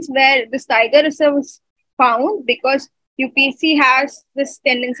locations where this tiger reserve is found, because UPC has this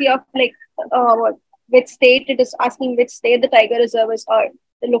tendency of like which state it is asking which state the tiger reserve is, or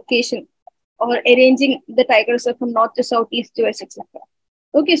the location, or arranging the tiger reserve from north to south, east to west, etc.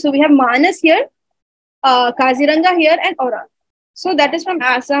 Okay, so we have Manas here, Kaziranga here, and Orang. So that is from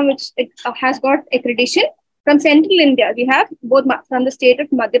Assam, which it has got accreditation. From central India, we have both from the state of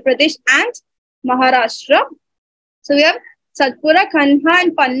Madhya Pradesh and Maharashtra. So we have Satpura, Kanha,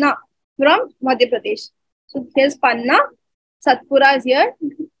 and Panna from Madhya Pradesh. So here's Panna, Satpura is here.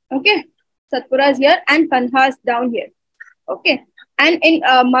 Okay, Satpura is here, and Kanha is down here. Okay, and in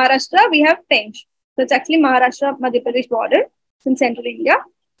Maharashtra, we have Pench. So it's actually Maharashtra, Madhya Pradesh border in central India.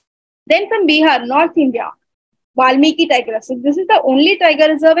 Then from Bihar, North India, Valmiki Tiger Reserve. So this is the only tiger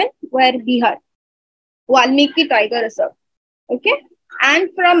reserve in where Bihar, Valmiki Tiger Reserve. Okay, and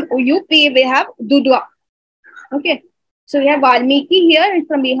from UP, we have Dudhwa. Okay, so we have Valmiki here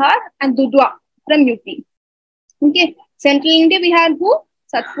from Bihar and Dudhwa from UP. Okay, central India, we have who?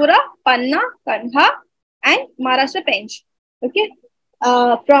 Satpura, Panna, Kanha, and Maharashtra Pench. Okay,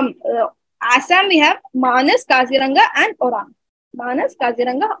 from Assam, we have Manas, Kaziranga, and Orang. Manas,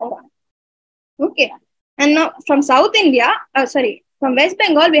 Kaziranga, Orang. Okay, and now from South India, from West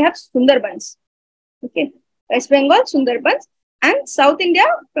Bengal, we have Sundarbans. Okay, West Bengal, Sundarbans, and South India,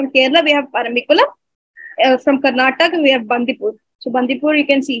 from Kerala, we have Parambikulam. From Karnataka, we have Bandipur. So Bandipur, you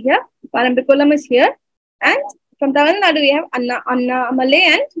can see here. Parambikulam is here, and from Tamil Nadu, we have Annamalai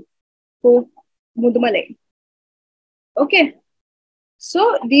and Mudumalai. Okay,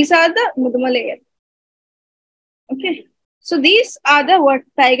 so these are the Mudumalai. Okay, so these are the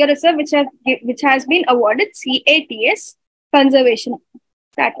tiger reserve which has been awarded CATS conservation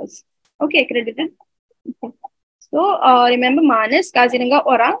status. Okay, accredited. Okay. So remember Manas, Kaziranga,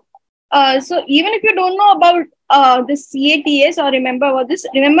 Orang. So even if you don't know about the CATS or remember about this,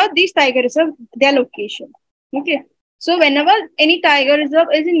 remember these tiger reserve, their location. Okay. So whenever any tiger reserve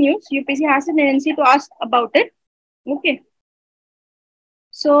is in news, UPC has a tendency to ask about it. Okay.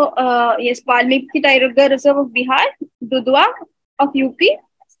 So, yes, Valmiki Tiger Reserve of Bihar, Dudhwa of UP,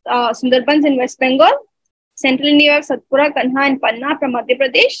 Sundarbans in West Bengal, Central New York, Satpura, Kanha, and Panna from Madhya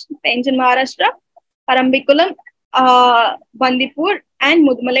Pradesh, Penj in Maharashtra, Parambikulam, Bandipur, and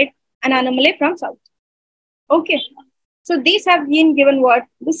Mudmalai and Anamalai from South. Okay. So these have been given what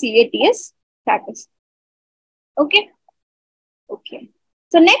the CATS status. Okay. Okay.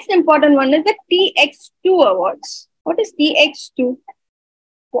 So next important one is the TX2 awards. What is TX2?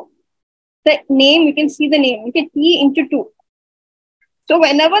 The name, you can see the name. Okay, T into 2. So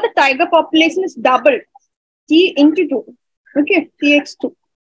whenever the tiger population is doubled, T into 2. Okay, TX2.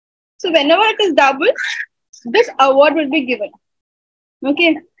 So whenever it is doubled, this award will be given.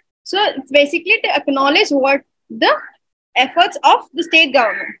 Okay. So it's basically to acknowledge what the efforts of the state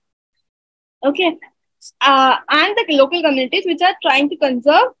government. Okay. And the local communities which are trying to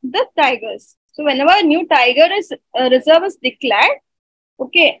conserve the tigers. So whenever a new tiger reserve is declared,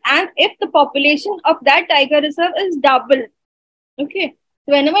 okay, and if the population of that tiger reserve is doubled, okay,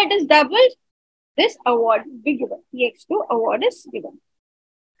 so whenever it is doubled, this award will be given. TX2 award is given.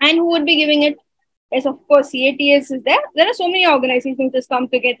 And who would be giving it? Yes, of course, CATS is there. There are so many organizations that come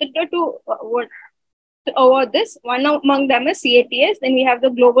together to award this. One among them is CATS. Then we have the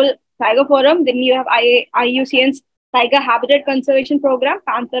Global Tiger Forum. Then you have IUCN's Tiger Habitat Conservation Program,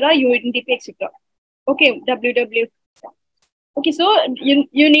 Panthera, UNDP, etc. Okay, WW. Okay, so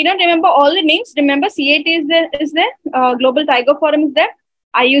you need not remember all the names. Remember, CATS is there. Global Tiger Forum is there.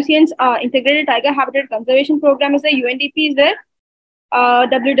 IUCN's Integrated Tiger Habitat Conservation Program is there. UNDP is there.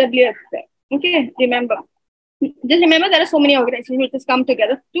 WWF is there. Okay, remember. Just remember there are so many organizations which has come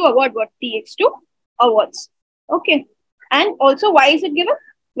together to award what TX2 awards. Okay. And also why is it given?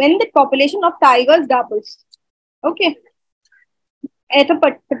 When the population of tigers doubles. Okay. At a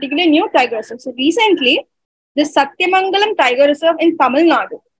particular new tiger reserve. So recently, the Satyamangalam Tiger Reserve in Tamil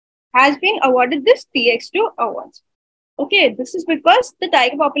Nadu has been awarded this TX2 awards. Okay. This is because the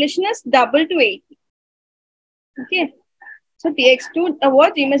tiger population has doubled to 80. Okay. So TX2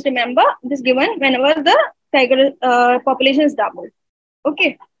 awards, you must remember, this given whenever the tiger population is doubled.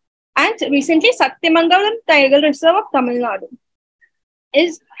 Okay. And recently, Satyamangalam Tiger Reserve of Tamil Nadu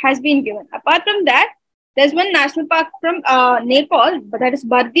has been given. Apart from that, there's one national park from Nepal, but that is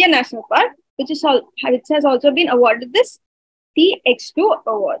Bardia National Park, which has also been awarded this TX2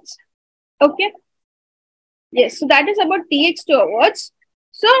 awards. Okay. Yes, so that is about TX2 awards.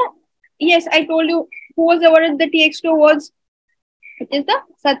 So, yes, I told you who was awarded the TX2 awards. It is the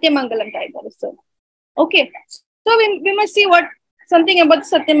Satyamangalam Tiger Reserve. Okay, so we must see something about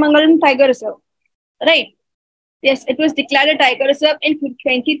the Satyamangalam Tiger Reserve. Right. Yes, it was declared a Tiger Reserve in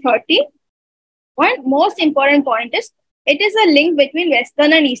 2030. One most important point is it is a link between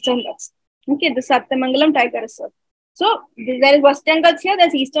Western and Eastern Ghats. Okay, the Satyamangalam Tiger Reserve. So there is Western Ghats here,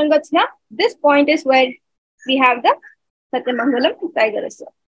 there's Eastern Ghats here. This point is where we have the Satyamangalam Tiger Reserve.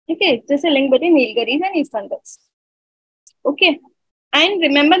 Okay, it is a link between Nilgiris and Eastern Ghats. Okay. And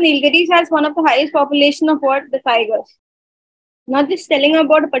remember, Nilgiris has one of the highest population of what? The tigers. Not just telling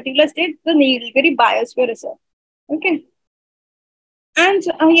about a particular state, the Nilgiri Biosphere Reserve. Okay. And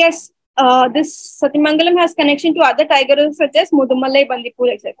yes, this Satyamangalam has connection to other tiger reserves such as Mudumalai, Bandipur,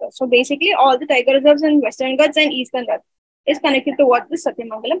 etc. So basically, all the tiger reserves in Western Ghats and Eastern Ghats is connected to what the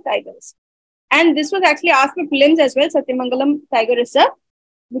Satyamangalam tigers. And this was actually asked for prelims as well, Satyamangalam Tiger Reserve,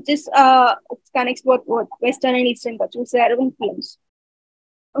 which is connects both Western and Eastern Ghats, which is there in prelims.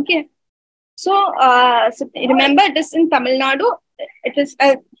 Okay, so remember it is in Tamil Nadu. It is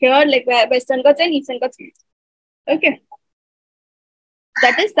here like Western Ghats and Eastern Ghats. Okay,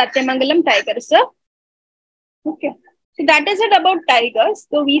 that is Satyamangalam Tiger Reserve. Okay, so that is it about tigers.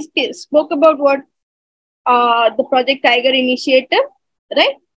 So we spoke about what the Project Tiger Initiative,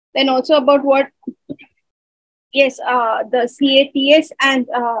 right? Then also about what yes, the CATS and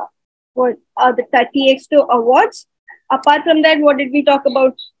what the TX2 awards. Apart from that, what did we talk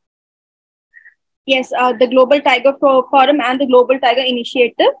about? Yes, the Global Tiger Forum and the Global Tiger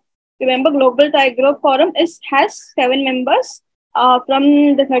Initiative. Remember, Global Tiger Forum has 7 members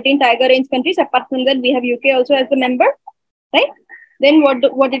from the 13 tiger range countries. Apart from that, we have UK also as the member, right? Then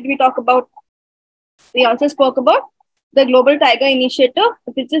what did we talk about? We also spoke about the Global Tiger Initiative,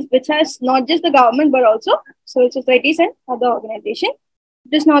 which has not just the government but also civil societies and other organizations.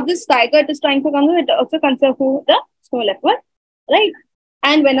 It is not this tiger it is trying to conserve, it also conserve the snow leopard, right?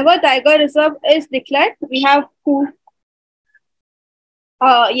 And whenever tiger reserve is declared, we have who?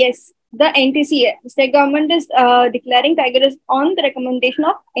 Yes, the NTCA. The state government is declaring tiger reserve on the recommendation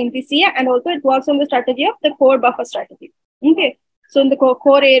of NTCA, and also it works on the strategy of the core buffer strategy. Okay, so in the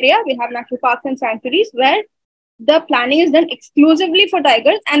core area, we have national parks and sanctuaries where the planning is done exclusively for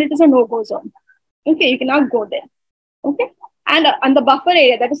tigers and it is a no-go zone. Okay, you cannot go there. Okay, and on the buffer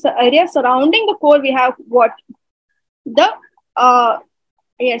area, that is the area surrounding the core, we have what? The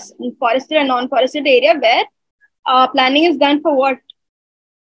yes, forested and non-forested area where planning is done for what?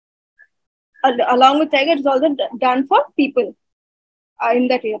 Along with tiger, it's also done for people in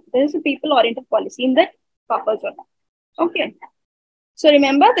that area. There is a people-oriented policy in that buffer zone. Okay. So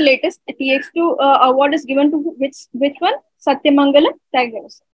remember the latest TX2 award is given to which one? Satyamangalam Tiger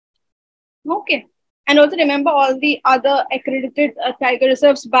Reserve. Okay. And also remember all the other accredited tiger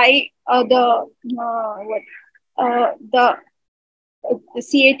reserves by the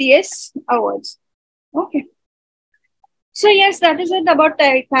CATS awards. Okay. So yes, that is it about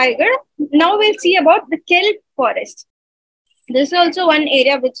tiger. Now we'll see about the kelp forest. This is also one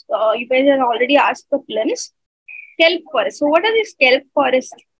area which you guys have already asked for films. Kelp forest. So what are these kelp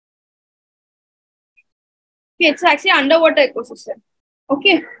forests? Okay, it's actually underwater ecosystem.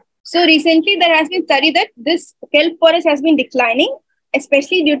 Okay. So recently there has been study that this kelp forest has been declining,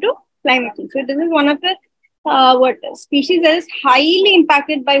 especially due to climate change. So this is one of the species that is highly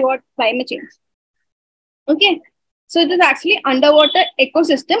impacted by what? Climate change. Okay. So it is actually underwater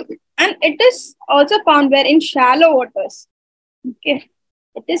ecosystem and it is also found where in shallow waters. Okay.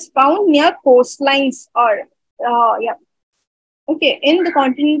 It is found near coastlines or okay, in the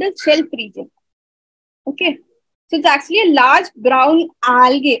continental shelf region. Okay. So it's actually a large brown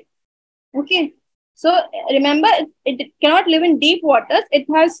algae. Okay. So remember, it cannot live in deep waters. It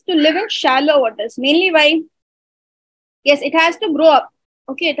has to live in shallow waters. Mainly why? Yes, it has to grow up.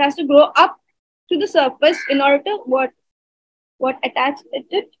 Okay, it has to grow up to the surface in order to what attach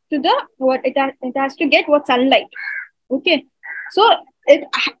it to the it has to get what? Sunlight. Okay. So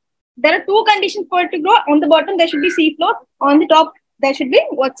there are two conditions for it to grow. On the bottom there should be seafloor. On the top there should be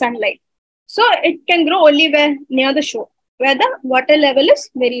what? Sunlight. So it can grow only where near the shore, where the water level is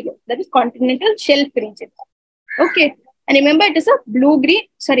very low. That is continental shelf region. Okay. And remember, it is a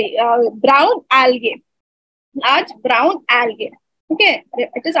brown algae. Large brown algae. Okay.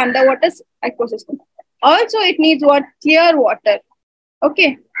 It is underwater ecosystem. Also, it needs what? Clear water.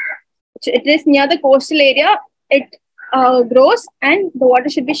 Okay. So it is near the coastal area. It grows and the water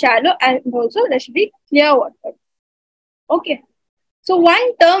should be shallow and also there should be clear water. Okay. So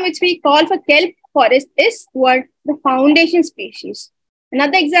one term which we call for kelp forest is what? The foundation species.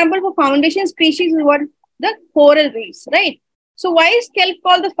 Another example for foundation species is what? The coral reefs, right? So why is kelp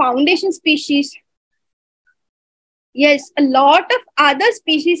called the foundation species? Yes, a lot of other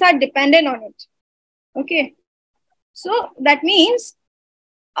species are dependent on it. Okay. So that means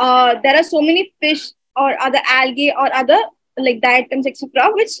there are so many fish or other algae or other like diatoms,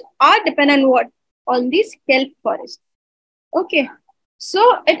 etc., which are dependent on what? On these kelp forests. Okay.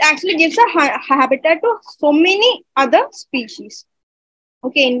 So it actually gives a habitat to so many other species.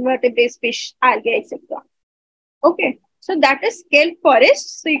 Okay, invertebrates, fish, algae, etc. Okay, so that is kelp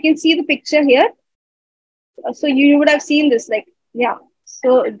forest. So you can see the picture here. So you would have seen this, like, yeah.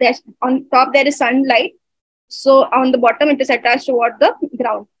 So there's on top there is sunlight. So on the bottom it is attached to what? The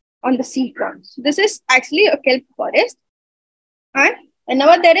ground, on the sea ground. So this is actually a kelp forest. And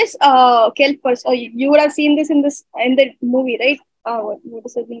whenever there is kelp forest, or you would have seen this in the movie, right? What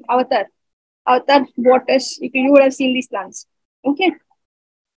is it? Avatar waters. You would have seen these plants. Okay.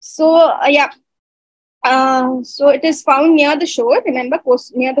 So yeah. So it is found near the shore. Remember,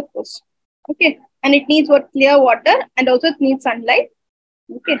 near the coast. Okay. And it needs what? Clear water, and also it needs sunlight.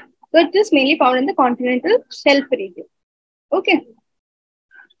 Okay. So it is mainly found in the continental shelf region. Okay.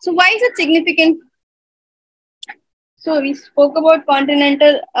 So why is it significant? So we spoke about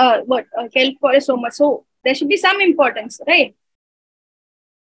continental kelp forest so much. So there should be some importance, right?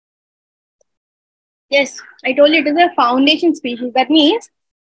 Yes, I told you it is a foundation species. That means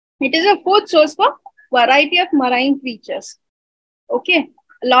it is a food source for variety of marine creatures. Okay.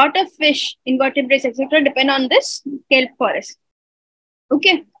 A lot of fish, invertebrates, etc. depend on this kelp forest.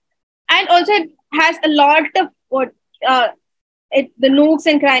 Okay. And also it has a lot of the nooks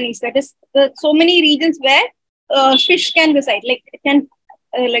and crannies. That is so many regions where fish can reside, like it can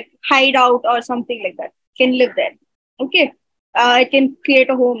like hide out or something like that. Can live there. Okay. It can create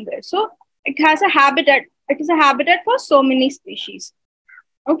a home there. So it has a habitat. It is a habitat for so many species.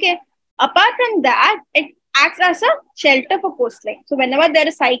 Okay. Apart from that, it acts as a shelter for coastline. So whenever there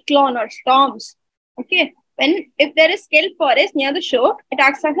is cyclone or storms, okay, if there is kelp forest near the shore, it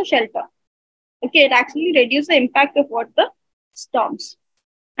acts as a shelter. Okay, it actually reduces the impact of what? The storms.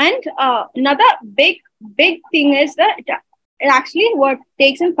 And another big thing is that it actually what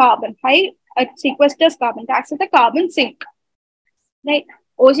takes in carbon. It sequesters carbon. It acts as a carbon sink. Right.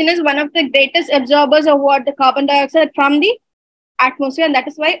 Ocean is one of the greatest absorbers of what the carbon dioxide from the atmosphere, and that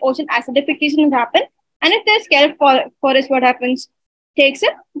is why ocean acidification has happened. And if there's kelp forest, what happens? Takes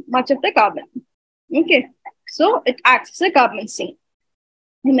up much of the carbon. Okay, so it acts as a carbon sink.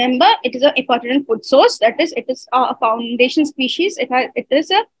 Remember, it is an important food source. That is, it is a foundation species. It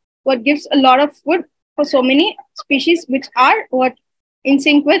is what gives a lot of food for so many species, which are what in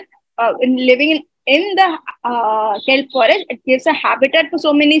sync with in living in the kelp forest. It gives a habitat for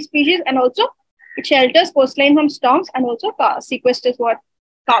so many species, and also it shelters coastline from storms, and also sequesters what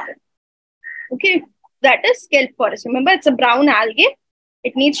carbon. Okay, that is kelp forest. Remember, it's a brown algae.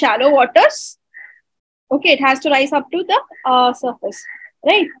 It needs shallow waters. Okay, it has to rise up to the surface,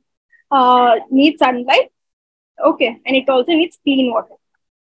 right? Needs sunlight. Okay, and it also needs clean water.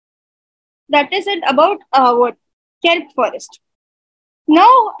 That is it about what kelp forest.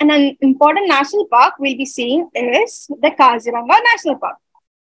 Now, an important national park we'll be seeing is the Kaziranga National Park.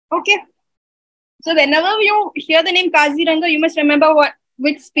 Okay, so whenever you hear the name Kaziranga, you must remember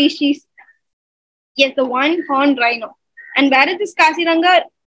which species. Yes, the one-horned rhino. And where is this Kaziranga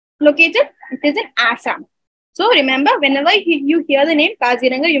located? It is in Assam. So remember, whenever you hear the name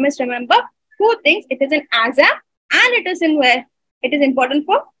Kaziranga, you must remember two things. It is in Assam, and it is in where? It is important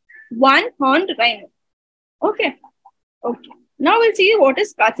for one-horned rhino. Okay. Okay. Now we'll see what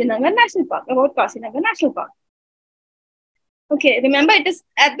is Kaziranga National Park, about Kaziranga National Park. Okay, remember it is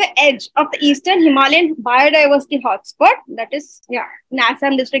at the edge of the Eastern Himalayan biodiversity hotspot. That is, in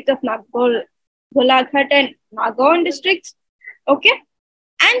Assam district of Golaghat and Nagaon districts. Okay.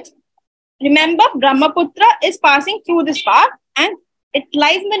 And remember, Brahmaputra is passing through this park, and it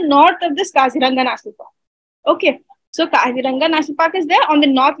lies in the north of this Kaziranga National Park. Okay. So Kaziranga National Park is there. On the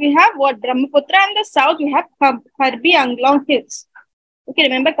north, we have what? Brahmaputra, and the south, we have Karbi Anglong Hills. Okay,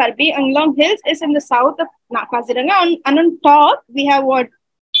 remember Karbi Anglong Hills is in the south of Kaziranga, and on top, we have what?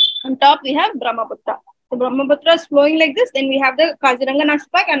 On top, we have Brahmaputra. So Brahmaputra is flowing like this. Then we have the Kaziranga National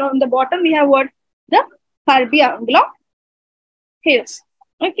Park, and on the bottom, we have what? The Karbi Anglong Hills.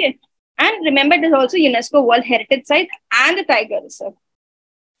 Okay. And remember, it is also UNESCO World Heritage Site and the Tiger Reserve.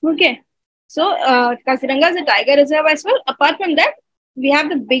 Okay. So, Kaziranga is a tiger reserve as well. Apart from that, we have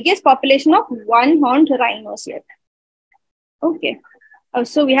the biggest population of one-horned rhinos here. Okay.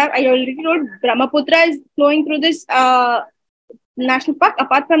 So, we have, I already told, Brahmaputra is flowing through this national park.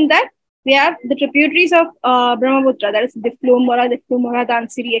 Apart from that, we have the tributaries of Brahmaputra, that is Diflumora,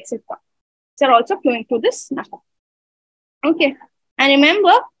 Dansiri, etc. These are also flowing through this national park. Okay. And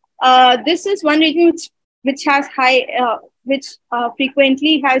remember, this is one region which has high,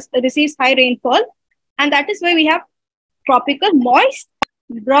 frequently receives high rainfall, and that is why we have tropical moist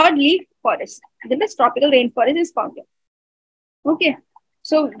broadleaf forest. The best tropical rainforest is found here. Okay,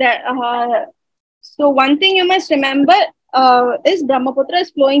 so so one thing you must remember is Brahmaputra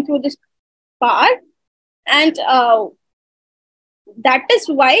is flowing through this part, and that is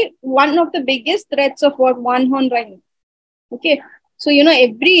why one of the biggest threats of what one-horned rhino. Okay. So,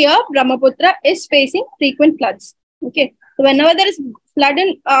 every year, Brahmaputra is facing frequent floods. Okay. So, whenever there is flood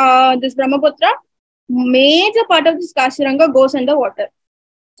in this Brahmaputra, major part of this Kaziranga goes underwater.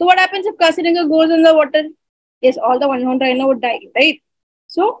 So, what happens if Kaziranga goes underwater? Yes, all the one-horned rhino would die, right?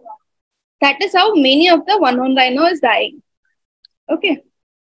 So, that is how many of the one-horned rhino is dying. Okay.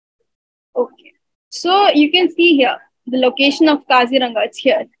 Okay. So, you can see here, the location of Kaziranga, it's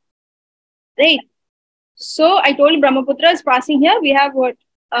here. Right. So I told you Brahmaputra is passing here. We have what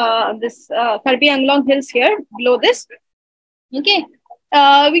this Karbi Anglong Hills here below this. Okay.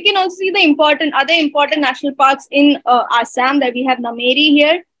 We can also see the other important national parks in Assam, that we have Nameri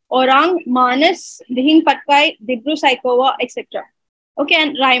here, Orang, Manas, Dihin Patkai, Dibru Saikova, etc. Okay,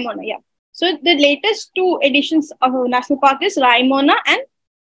 and Raimona. Yeah. So the latest two editions of national park is Raimona and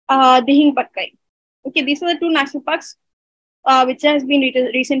Dihin Patkai. Okay, these are the two national parks which has been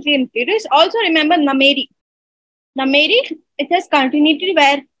recently introduced. Also remember Nameri. Nameri, it has continuity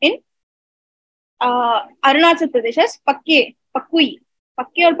where in Arunachal Pradesh as Pakki or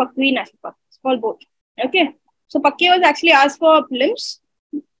Pakui National Park. It's called both. Okay. So Pakki was actually asked for prelims.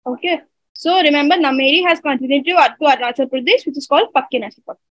 Okay. So remember Nameri has continuity to Arunachal Pradesh, which is called Pakki National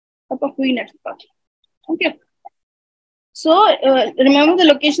Park or Pakui National Park. Okay. So remember the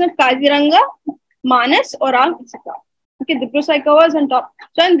location of Kaziranga, Manas, Orang, etc. Okay, Dibru Saikova is on top.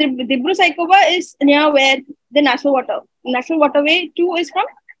 So, and Dibru Saikova is near where the national waterway 2 is from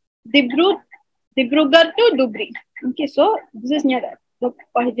Dibrugarh to Dubri. Okay, so this is near that, the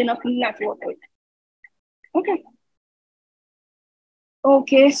origin of national waterway. Okay.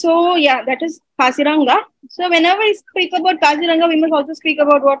 Okay, so yeah, that is Kaziranga. So whenever we speak about Kaziranga, we must also speak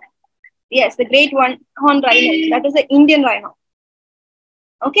about what? Yes, the great one-horned rhino. That is the Indian rhino.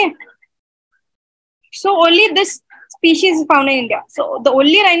 Okay. So only this species is found in India. So the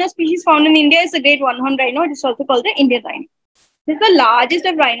only rhino species found in India is the great one-horned rhino. It is also called the Indian rhino. This is the largest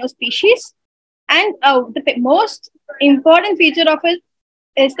of rhino species. And the most important feature of it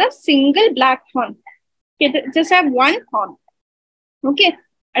is the single black horn. It just have one horn. Okay.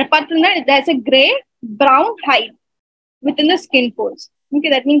 Apart from that, there's a gray brown hide within the skin folds. Okay,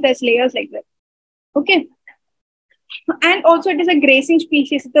 that means there's layers like that. Okay. And also it is a grazing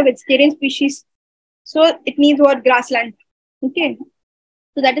species, it's a vegetarian species. So it needs what? Grassland. Okay.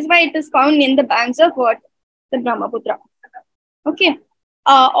 So that is why it is found in the banks of what? The Brahmaputra. Okay.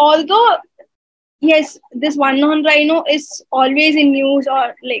 Although, yes, this one-horned rhino is always in news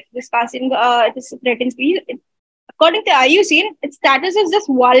or like discussing this threatened species. According to IUCN, its status is just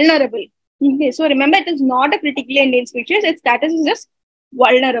vulnerable. Okay. So remember, it is not a critically endangered species. Its status is just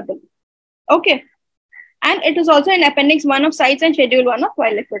vulnerable. Okay. And it is also in Appendix 1 of CITES and Schedule 1 of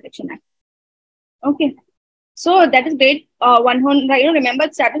Wildlife Protection Act. Okay. So that is great. One-horned rhino, remember,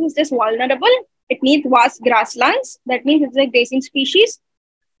 its status is just vulnerable. It needs vast grasslands. That means it's a grazing species.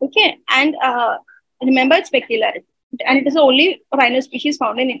 Okay. And remember its peculiarity. And it is the only rhino species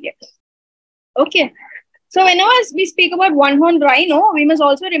found in India. Okay. So whenever we speak about one-horned rhino, we must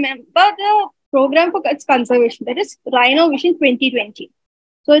also remember the program for its conservation. That is Rhino Vision 2020.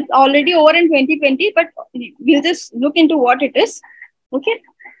 So it's already over in 2020, but we'll just look into what it is. Okay.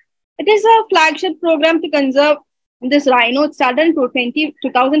 It is a flagship program to conserve this rhino. It started in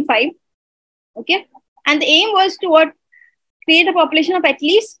 2005. Okay. And the aim was to what? Create a population of at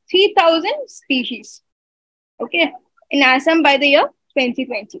least 3,000 species. Okay. In Assam by the year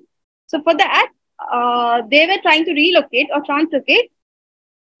 2020. So for that, they were trying to relocate or translocate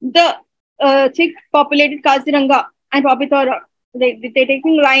the thick populated Kaziranga and Papithora. They're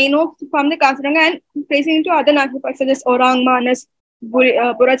taking rhino from the Kaziranga and placing into other national parks such as Orang, Manas,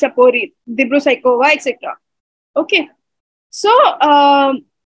 Burachapori, Dibru Saikova, etc. Okay. So,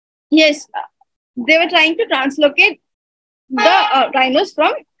 yes, they were trying to translocate the rhinos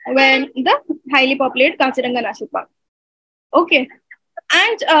from the highly populated Kaziranga National Park. Okay.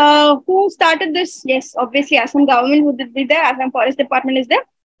 And who started this? Yes, obviously, Assam government who did there, Assam Forest Department is there.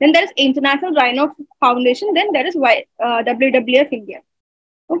 Then there is International Rhino Foundation. Then there is WWF India.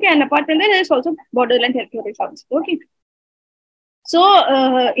 Okay, and apart from that, there is also Borderland Territorial Council. Okay.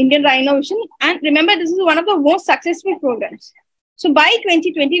 So, Indian Rhino Vision. And remember, this is one of the most successful programs. So, by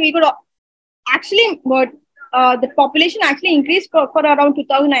 2020, we could actually, the population actually increased for around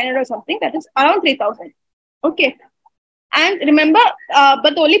 2,900 or something. That is around 3,000. Okay. And remember,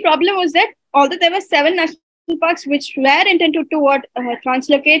 but the only problem was that although there were 7 national parks which were intended to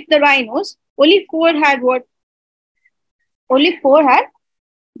translocate the rhinos, only 4 had what? Only 4 had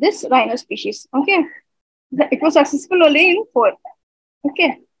this rhino species. Okay. It was successful only in 4.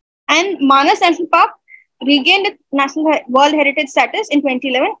 Okay. And Manas National Park regained its National World Heritage status in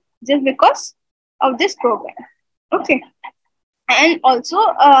 2011 just because of this program. Okay. And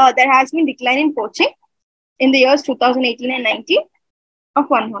also, there has been decline in poaching in the years 2018 and 19 of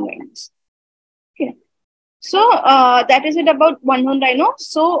one-horned rhinos. Okay. So, that is it about one-horned rhino.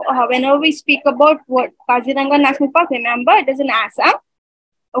 So, whenever we speak about what Kaziranga National Park, remember it is in Assam.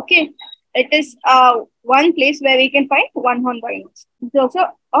 Okay. It is one place where we can find one-horned rhinos. It's also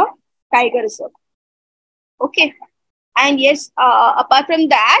a tiger reserve. Okay. And yes, apart from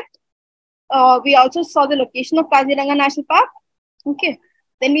that, we also saw the location of Kaziranga National Park. Okay.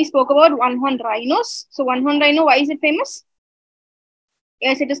 Then we spoke about one-horned rhinos. So one-horned rhino, why is it famous?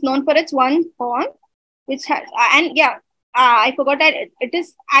 Yes, it is known for its one horn, which has, and yeah, I forgot that it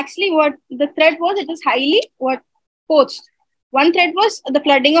is actually what the threat was. It is highly poached. One threat was the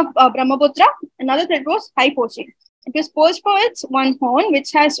flooding of Brahmaputra. Another threat was high poaching. It was poached for its one horn,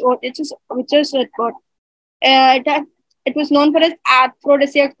 which it was known for its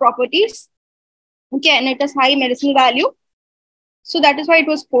aphrodisiac properties. Okay, and it has high medicinal value. So that is why it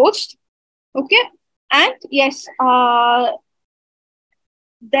was poached. Okay. And yes, there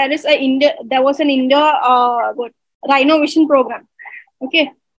was an India Rhino Vision program.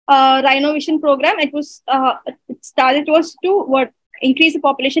 Okay. Rhino Vision program. It was to increase the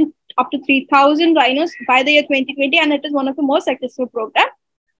population up to 3,000 rhinos by the year 2020, and it is one of the most successful program.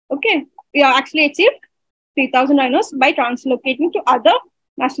 Okay. We have actually achieved 3,000 rhinos by translocating to other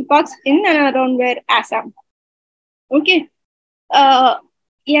national parks in and around where Assam. Okay.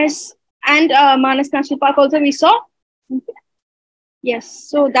 Yes, and Manas National Park also we saw. Okay. Yes,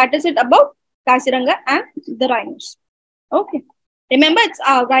 so that is it about Kaziranga and the rhinos. Okay, remember it's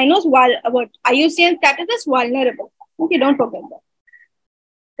rhinos about IUCN status is vulnerable. Okay, don't forget that.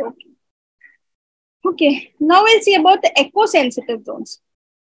 Okay. Okay, now we'll see about the eco-sensitive zones.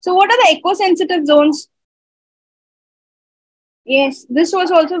 So what are the eco-sensitive zones? Yes, this was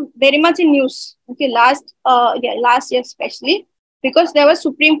also very much in news. Okay, last year especially, because there was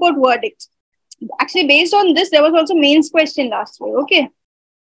Supreme Court verdict. Actually, based on this, there was also mains question last year. Okay,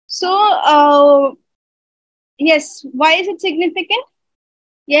 so yes, why is it significant?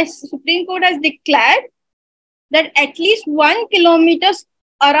 Yes, Supreme Court has declared that at least 1 kilometer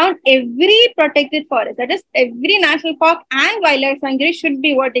around every protected forest, that is, every national park and wildlife sanctuary, should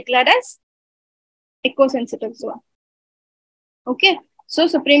be what declared as eco-sensitive zone. Okay, so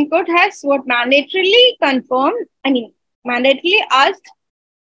Supreme Court has what mandatorily confirmed, mandatorily asked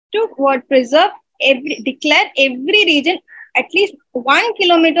to what declare every region at least 1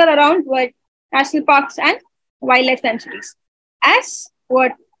 kilometer around what national parks and wildlife sanctuaries as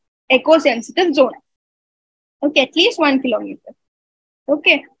what eco-sensitive zone. Okay, at least 1 kilometer.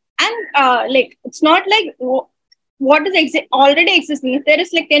 Okay, and like it's not like what is already existing. If there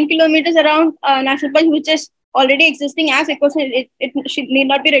is like 10 kilometers around national park which is already existing as ecosystem, it should need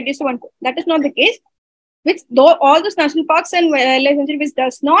not be reduced to one. That is not the case. Which though all those national parks and wildlife sanctuary which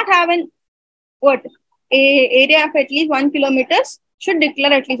does not have an area of at least 1 kilometers should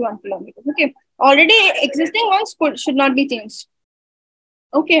declare at least 1 kilometer. Okay, already existing ones should not be changed.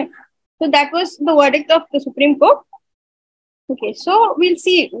 Okay, so that was the verdict of the Supreme Court. Okay, so we'll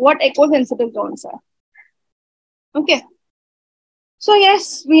see what eco-sensitive zones are. Okay, so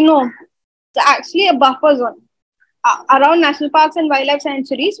yes, we know it's actually a buffer zone around national parks and wildlife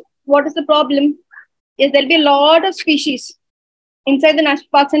sanctuaries. What is the problem? Yes, there'll be a lot of species inside the national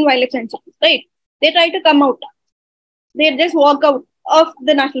parks and wildlife sanctuaries, right? They try to come out. They just walk out of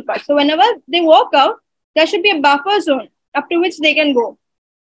the national park. So whenever they walk out, there should be a buffer zone up to which they can go,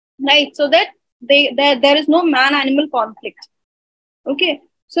 right? So that there is no man-animal conflict. Okay.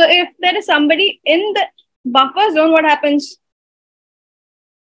 So if there is somebody in the buffer zone, what happens?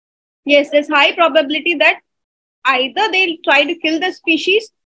 Yes, there's high probability that either they'll try to kill the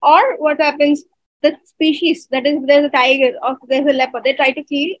species, or what happens? The species, that is, there's a tiger or there's a leopard, they try to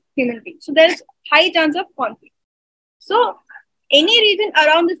kill human beings. So there's high chance of conflict. So any region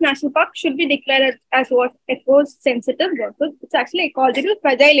around this national park should be declared as what eco-sensitive zone. So it's actually ecological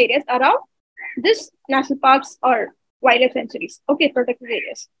fragile areas around this national parks or wildlife sanctuaries. Okay, protected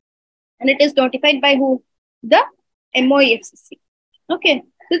areas. And it is notified by who? The MOEFCC. Okay,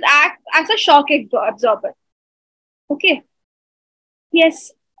 this acts as a shock absorber. Okay.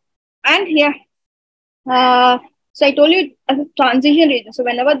 Yes. And here, so I told you as a transition region. So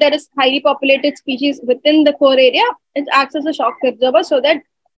whenever there is highly populated species within the core area, it acts as a shock absorber so that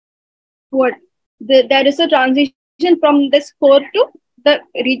there is a transition from this core to the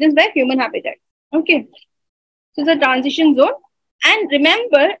regions where human habitat. Okay. So it's a transition zone. And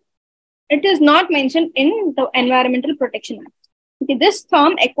remember, it is not mentioned in the Environmental Protection Act. Okay, this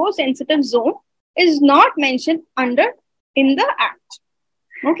term eco-sensitive zone is not mentioned in the act.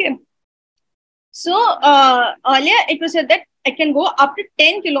 Okay. So earlier it was said that it can go up to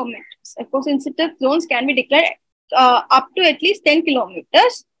 10 kilometers. Eco-sensitive zones can be declared up to at least 10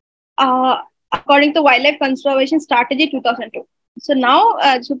 kilometers according to Wildlife Conservation Strategy 2002. So now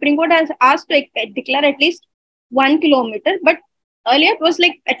Supreme Court has asked to declare at least 1 kilometer, but earlier it was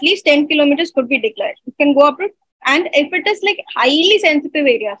like at least 10 kilometers could be declared. It can go up to, and if it is like highly sensitive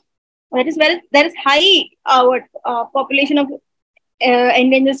areas, that is where there is high population of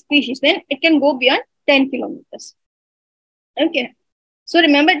endangered species, then it can go beyond 10 kilometers. Okay. So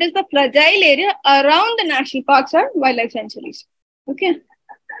remember, it is the fragile area around the national parks or wildlife sanctuaries. Okay.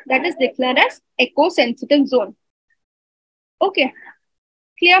 That is declared as eco-sensitive zone. Okay.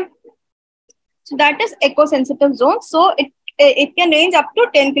 Clear? So that is eco-sensitive zone. So it can range up to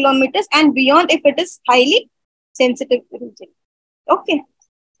 10 kilometers and beyond if it is highly sensitive region. Okay.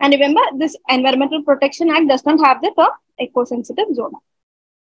 And remember, this Environmental Protection Act does not have the term eco-sensitive zone.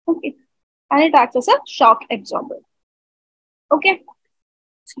 Okay. And it acts as a shock absorber. Okay.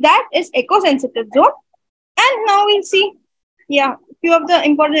 So that is eco-sensitive zone. And now we'll see, few of the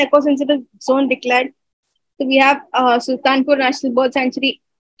important eco-sensitive zone declared. So we have Sultanpur National Bird Sanctuary,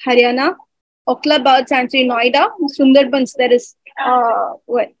 Haryana, Okla Bird Sanctuary, Noida, Sundarbans, there is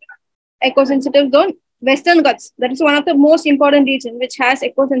eco-sensitive zone. Western Ghats, that is one of the most important regions which has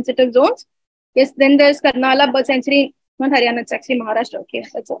eco-sensitive zones. Yes, then there's Karnala Bird Sanctuary, not Haryana, it's actually Maharashtra. Okay,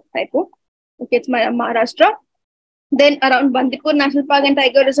 that's a typo. Okay, it's Maharashtra. Then around Bandipur National Park and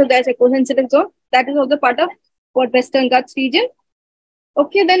Tiger Reserve, there's eco-sensitive zone. That is also part of Western Ghats region.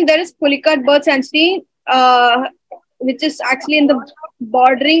 Okay, then there is Pulikat Bird Sanctuary, which is actually in the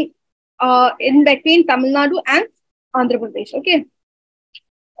bordering in between Tamil Nadu and Andhra Pradesh. Okay,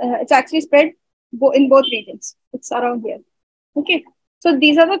 it's actually spread in both regions. It's around here. Okay. So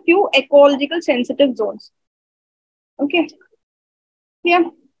these are the few ecological sensitive zones. Okay. Yeah.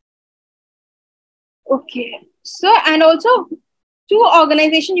 Okay. So, and also two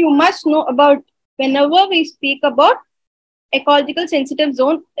organizations you must know about whenever we speak about ecological sensitive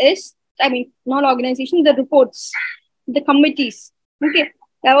zone is, I mean, not organization, the reports, the committees. Okay.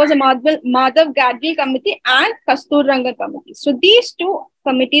 There was a Madhav Gadgil committee and Kastur Rangan committee. So these two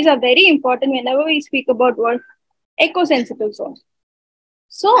committees are very important whenever we speak about what eco-sensitive zones.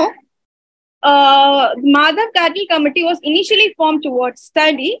 So Madhav Gadgil committee was initially formed to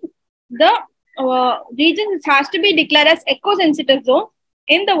study the region which has to be declared as eco-sensitive zone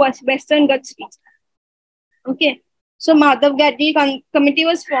in the Western Ghats region. Okay. So Madhav Gadgil committee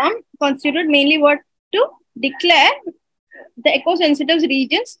was formed, constituted mainly what to declare the eco-sensitive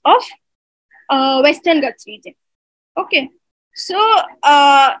regions of Western Ghats region. Okay. So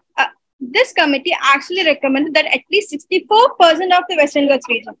this committee actually recommended that at least 64% of the Western Ghats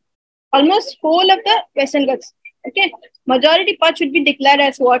region, almost whole of the Western Ghats, okay, majority part should be declared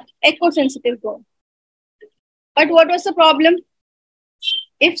as what? Eco-sensitive zone. But what was the problem?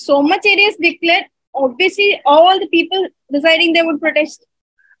 If so much area is declared, obviously all the people residing there would protest.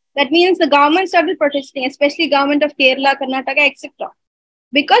 That means the government started protesting, especially government of Kerala, Karnataka, etc.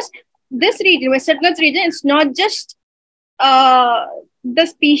 Because this region, Western Ghats region, it's not just the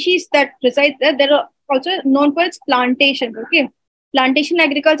species that reside there. There are also known for its plantations. Okay, plantation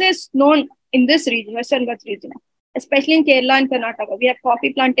agriculture is known in this region, Western Ghats region, especially in Kerala and Karnataka. We have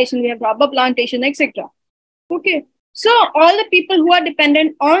coffee plantation, we have rubber plantation, etc. Okay, so all the people who are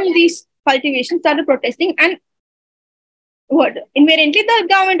dependent on these cultivations started protesting, and what? Invariantly, the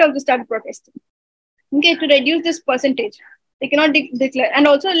government also started protesting. Okay, to reduce this percentage, they cannot declare, and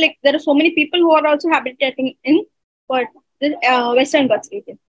also like there are so many people who are also habitating in what the Western Ghats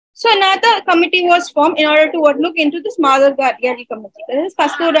region. So another committee was formed in order to look into this Madhav Gadgil committee. This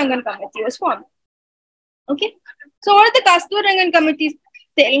Kastur Rangan committee was formed. Okay, so what are the Kastur Rangan committees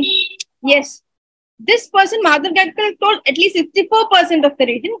saying? Yes, this person Madhav Gadgil told at least 64% of the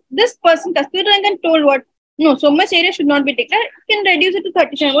region. This person Kastur Rangan told what? No, so much area should not be declared. You can reduce it to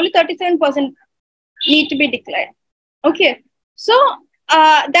 37. Only 37% need to be declared. Okay, so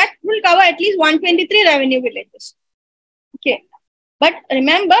that will cover at least 123 revenue villages. Okay, but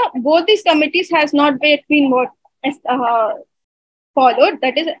remember, both these committees has not been followed.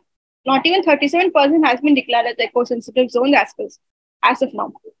 That is, not even 37% has been declared as eco-sensitive zone as of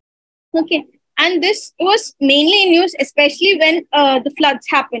now. Okay, and this was mainly in news, especially when the floods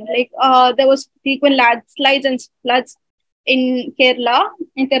happened. Like there was frequent landslides and floods in Kerala,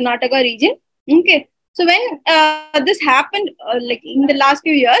 in Karnataka region. Okay, so when this happened, like in the last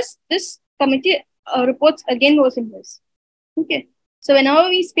few years, this committee reports again was in news. Okay, so whenever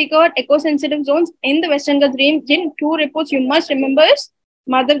we speak about eco-sensitive zones in the Western Ghats region, two reports you must remember is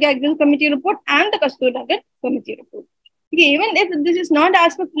Madhav Gadgil committee report and the Kastur Rangan committee report. Okay, even if this is not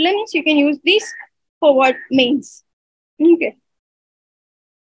as per prelims, you can use these for what mains. Okay.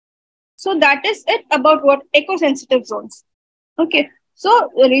 So that is it about what eco-sensitive zones. Okay.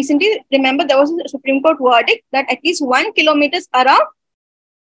 So recently, remember there was a Supreme Court verdict that at least 1 kilometer around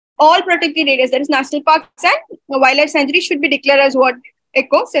all protected areas, that is national parks and wildlife sanctuary, should be declared as what?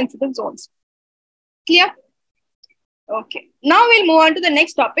 Eco-sensitive zones. Clear? Okay. Now we'll move on to the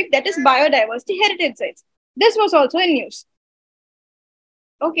next topic, that is biodiversity heritage sites. This was also in news.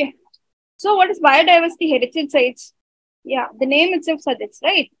 Okay. So what is biodiversity heritage sites? Yeah, the name itself suggests,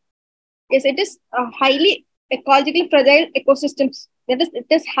 right? Yes, it is a highly ecologically fragile ecosystems. That is, it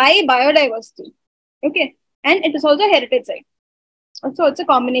is high biodiversity. Okay. And it is also a heritage site. So it's a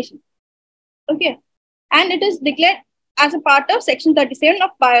combination. Okay. And it is declared as a part of Section 37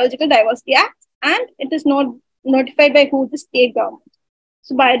 of Biological Diversity Act, and it is not notified by who? The state government.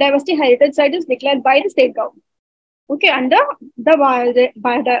 So biodiversity heritage site is declared by the state government. Okay, under the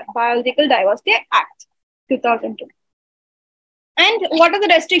Biological Diversity Act 2002. And what are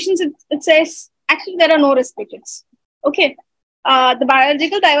the restrictions? It says, actually, there are no restrictions. Okay, the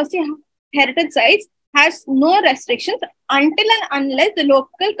Biological Diversity Heritage Sites has no restrictions until and unless the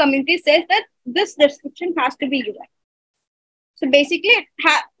local community says that this restriction has to be used. So basically,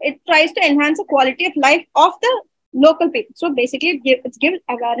 it tries to enhance the quality of life of the local people. So basically, it gives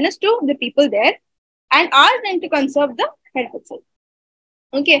awareness to the people there and asks them to conserve the heritage site.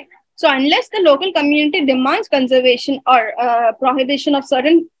 Okay, so unless the local community demands conservation or prohibition of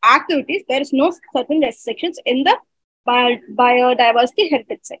certain activities, there is no certain restrictions in the biodiversity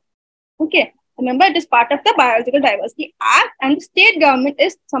heritage site. Okay, remember it is part of the Biological Diversity Act, and the state government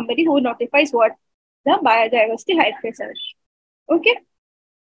is somebody who notifies what? The biodiversity heritage site. Okay.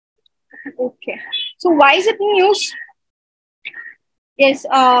 Okay. So why is it in news? Yes,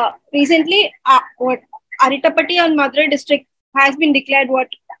 recently, what Aritapatti and Madurai district has been declared what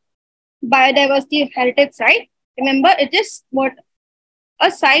biodiversity heritage site. Remember, it is what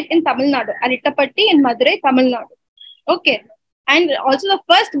a site in Tamil Nadu, Aritapatti in Madurai, Tamil Nadu. Okay, and also the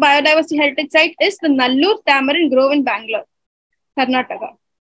first biodiversity heritage site is the Nallur Tamarind Grove in Bangalore, Karnataka.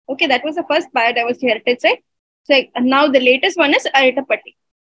 Okay, that was the first biodiversity heritage site. So now the latest one is Aritapatti.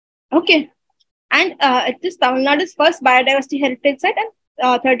 Okay, and it is Tamil Nadu's first biodiversity heritage site and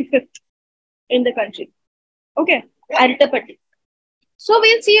 35th in the country. Okay, Aritapatti. So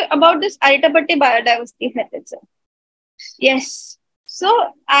we'll see about this Aritapatti biodiversity heritage site. Yes. So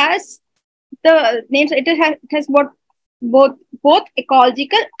as the names, it has both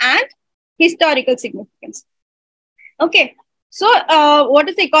ecological and historical significance. Okay. So what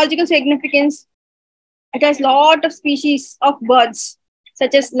is the ecological significance? It has lot of species of birds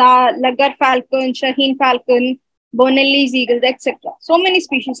such as Lagar falcon, Shaheen falcon, Bonelli's eagles, etc. So many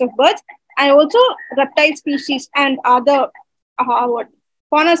species of birds, and also reptile species and other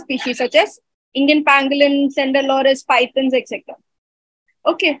fauna species such as Indian pangolin, Cendaloris, pythons, etc.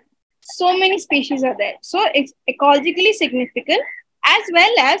 Okay, so many species are there. So it's ecologically significant as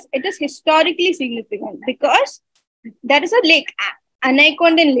well as it is historically significant because there is a lake,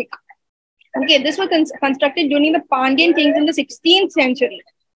 Anacondan Lake. Okay, this was constructed during the Pandyan kings in the 16th century.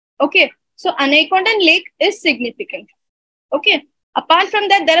 Okay, so Anacondan Lake is significant. Okay, apart from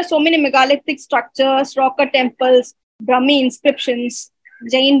that, there are so many megalithic structures, rocker temples, Brahmi inscriptions,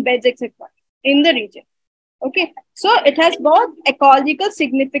 Jain beds, etc. in the region. Okay, so it has both ecological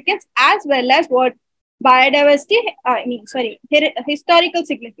significance as well as what biodiversity, historical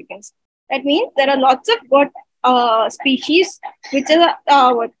significance. That means there are lots of what species which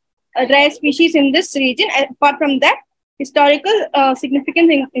are what rare species in this region. Apart from that, historical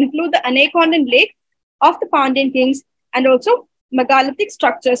significance include the Anacondan Lake of the Pandyan kings and also megalithic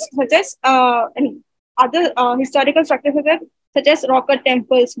structures such as other historical structures such as rocker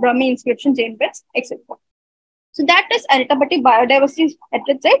temples, Brahmi inscriptions, Jain beds, etc. So that is Aritapatti biodiversity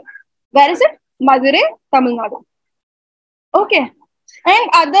heritage site. Where is it? Madurai, Tamil Nadu. Okay. And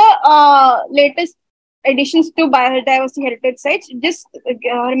other latest additions to biodiversity heritage sites, just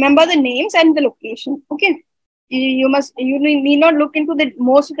remember the names and the location. Okay. You need not look into the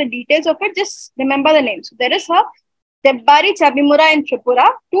most of the details of it. Just remember the names. There is a Debbari Chabimura in Tripura,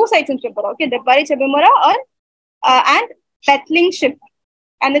 2 sites in Tripura. Okay. Debbari Chabimura and Pethlingship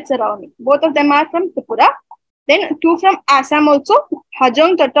and its surrounding. Both of them are from Tripura. Then 2 from Assam also,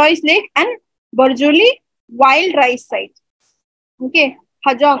 Hajong Tortoise Lake and Burjuli Wild Rice Site. Okay,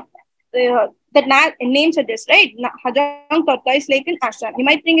 Hajong, the name suggests, right? Hajong Tortoise Lake in Assam. You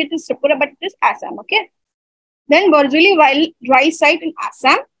might think it is Tripura, but it is Assam, okay? Then Burjuli Wild Rice Site in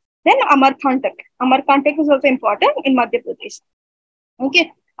Assam. Then Amarkantak. Amarkantak is also important in Madhya Pradesh.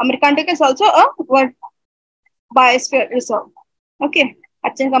 Okay, Amarkantak is also a biosphere reserve. Okay,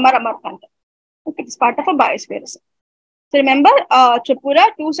 Achinkamar Amarkantak. Okay, it's part of a biosphere. So remember, Tripura,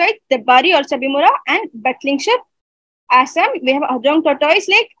 2 sites, Debbari or Chabimura and Bethlingshire. Assam, we have Hajong Tortoise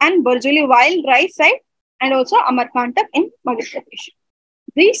Lake and Burjuli Wild Rice Site and also Amarkantak in Madhya Pradesh.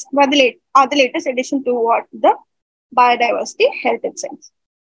 These were the latest addition to what the biodiversity heritage sites.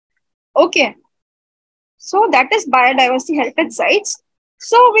 Okay, so that is biodiversity heritage sites.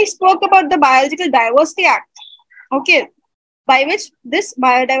 So we spoke about the Biological Diversity Act. Okay, by which this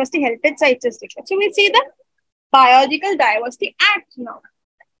biodiversity heritage site is declared. So we'll see the Biological Diversity Act now.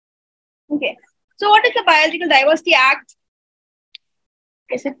 Okay. So what is the Biological Diversity Act?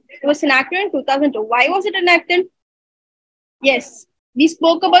 Yes, it was enacted in 2002. Why was it enacted? Yes, we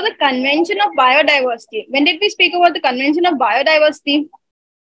spoke about the Convention of Biodiversity. When did we speak about the Convention of Biodiversity?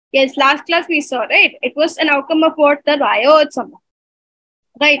 Yes, last class we saw, right? It was an outcome of what? The Rio Earth Summit.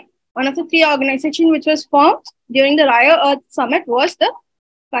 Right. One of the 3 organizations which was formed during the Rio Earth Summit was the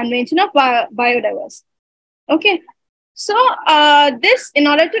Convention of Biodiversity. Okay. So this, in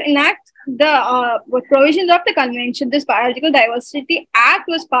order to enact the provisions of the convention, this Biological Diversity Act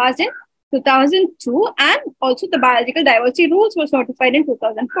was passed in 2002 and also the Biological Diversity Rules was notified in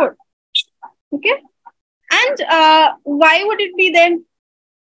 2004. Okay. And why would it be then?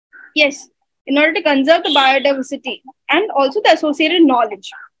 Yes, in order to conserve the biodiversity and also the associated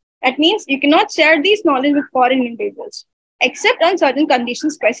knowledge. That means you cannot share these knowledge with foreign individuals except on certain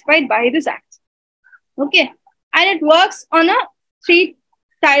conditions specified by this act. Okay. And it works on a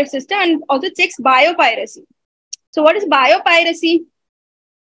 3-tier system and also checks biopiracy. So what is biopiracy?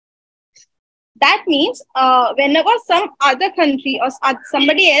 That means whenever some other country or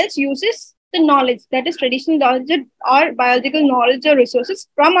somebody else uses the knowledge, that is traditional knowledge or biological knowledge or resources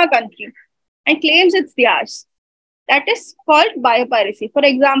from our country and claims it's theirs, that is called biopiracy. For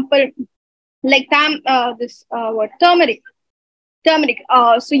example, like turmeric. Turmeric.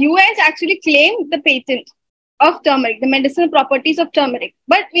 So US actually claimed the patent of turmeric, the medicinal properties of turmeric.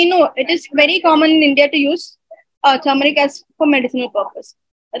 But we know it is very common in India to use turmeric as for medicinal purpose,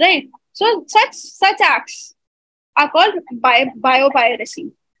 right? So such acts are called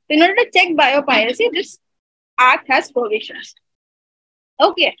biopiracy. In order to check biopiracy, this act has provisions.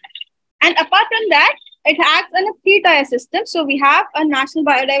 Okay. And apart from that, it acts on a three-tier system. So we have a National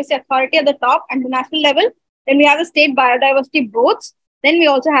Biodiversity Authority at the top and the national level. Then we have the state biodiversity boards. Then we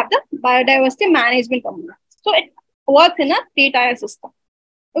also have the biodiversity management company. So it works in a three-tier system.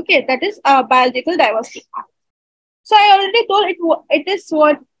 Okay, that is a biological diversity act. So I already told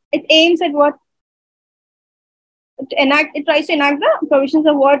it aims at what it tries to enact the provisions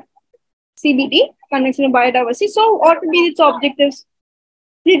of what CBD, Convention on Biodiversity. So what would be its objectives?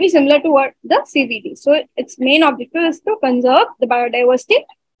 It will be similar to what the CBD. So its main objective is to conserve the biodiversity,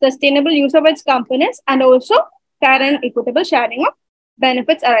 sustainable use of its components, and also fair and equitable sharing of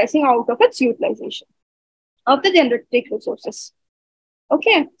benefits arising out of its utilization of the genetic resources.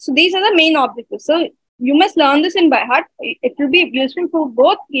 Okay, so these are the main objectives. So you must learn this in by heart. It will be useful for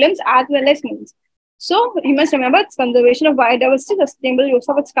both limbs as well as means. So you must remember its conservation of biodiversity, sustainable use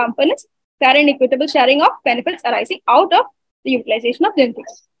of its components, fair and equitable sharing of benefits arising out of the utilization of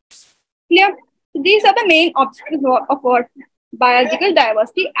genetics. Clear? So these are the main objectives of what Biological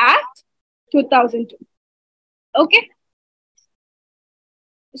Diversity Act 2002. Okay.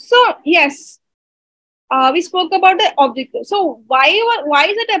 So yes, we spoke about the objectives. So why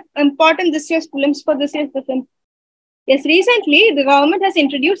is it important this year's prelims for this year's prelims? Yes, recently the government has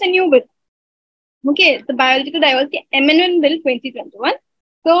introduced a new bill. Okay, the Biological Diversity Amendment Bill 2021.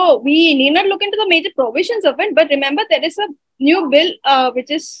 So we need not look into the major provisions of it, but remember there is a new bill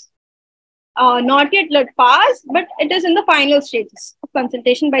which is not yet passed, but it is in the final stages of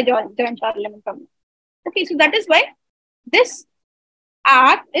consultation by Joint Parliament Committee. Okay, so that is why this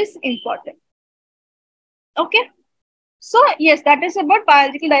act is important. Okay, so yes, that is about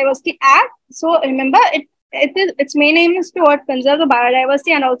Biological Diversity Act. So remember, its main aim is to what conserve the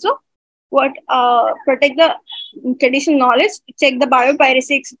biodiversity and also what protect the traditional knowledge, check the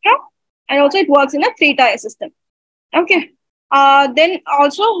biopiracy, etc. And also it works in a three-tier system. Okay. Then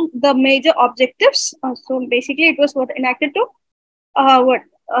also the major objectives. So basically it was what enacted to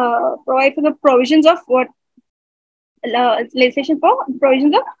provide for the provisions of what legislation for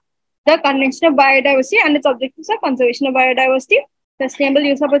provisions of the Convention of Biodiversity, and its objectives are conservation of biodiversity, sustainable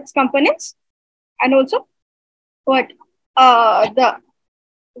use of its components, and also what the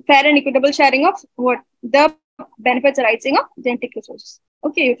fair and equitable sharing of what the benefits arising of genetic resources.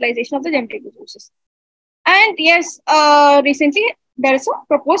 Okay, utilization of the genetic resources. And yes, recently there is a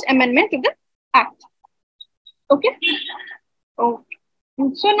proposed amendment to the Act. Okay. Okay.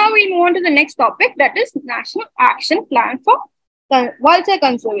 So now we move on to the next topic, that is National Action Plan for Vulture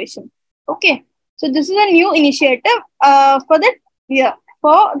Conservation. Okay. So this is a new initiative for the year,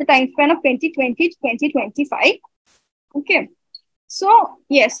 for the time span of 2020 to 2025. Okay. So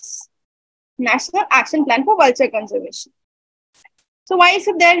yes, National Action Plan for Vulture Conservation. So why is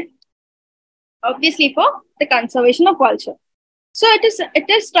it there? Obviously for the conservation of vulture. So it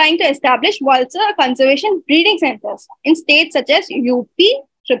is trying to establish vulture conservation breeding centers in states such as UP,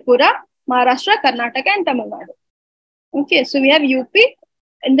 Tripura, Maharashtra, Karnataka, and Tamil Nadu. Okay, so we have UP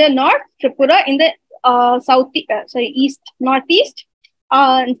in the north, Tripura in the northeast.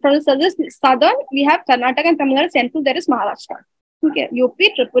 And from the southern, we have Karnataka and Tamil Nadu. Central, there is Maharashtra. Okay, UP,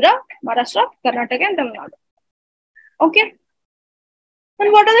 Tripura, Maharashtra, Karnataka, and Tamil Nadu. Okay.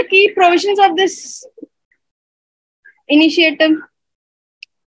 And what are the key provisions of this initiative?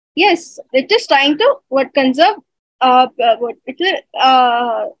 Yes, it is trying to conserve. It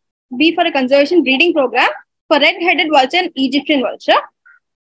will be for a conservation breeding program for red-headed vulture and Egyptian vulture.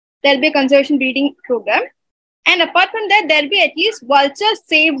 There will be a conservation breeding program, and apart from that, there will be at least vulture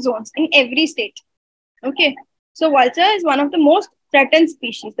safe zones in every state. Okay, so vulture is one of the most threatened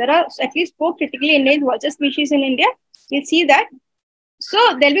species. There are at least 4 critically endangered vulture species in India. You'll see that. So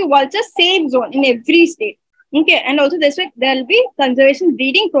there will be vulture safe zone in every state. Okay, and also this way there will be conservation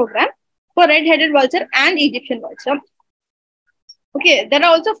breeding program for red-headed vulture and Egyptian vulture. Okay, there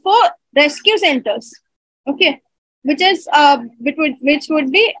are also 4 rescue centers. Okay, which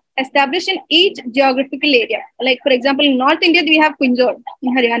would be established in each geographical area. Like for example, in North India we have Punjab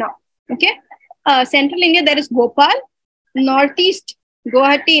in Haryana. Okay, Central India there is Bhopal, Northeast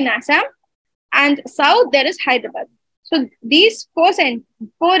Guwahati in Assam, and South there is Hyderabad. So these 4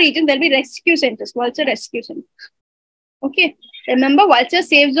 regions, there will be rescue centers, vulture rescue centers. Okay. Remember, vulture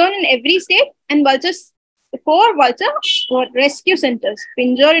safe zone in every state and vulture four vulture rescue centers: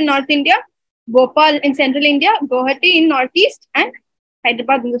 Pinjore in North India, Bhopal in Central India, Guwahati in Northeast, and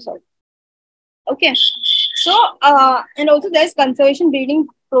Hyderabad in the South. Okay. So, and also there's conservation breeding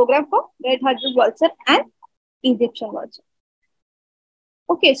program for red-headed vulture and Egyptian vulture.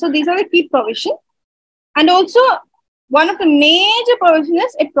 Okay, so these are the key provisions. And also, one of the major provisions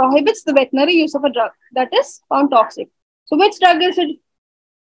is it prohibits the veterinary use of a drug that is found toxic. So, which drug is it?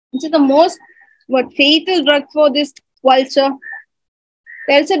 Which is the most fatal drug for this vulture?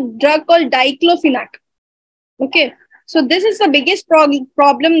 There is a drug called diclofenac. Okay, so this is the biggest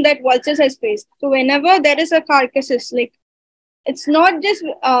problem that vultures has faced. So, whenever there is a carcasses, like it's not just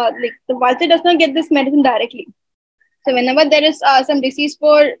like the vulture does not get this medicine directly. So, whenever there is some disease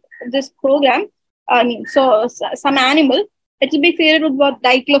for this program, some animal, it will be filled with what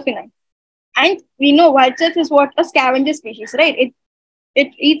diclofenac. And we know vultures is what a scavenger species, right?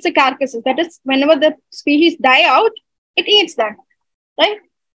 It eats the carcasses. That is, whenever the species die out, it eats that, right?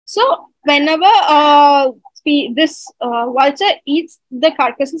 So whenever this vulture eats the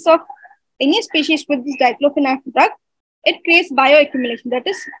carcasses of any species with this diclofenac drug, it creates bioaccumulation. That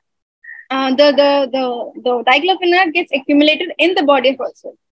is, the diclofenac gets accumulated in the body of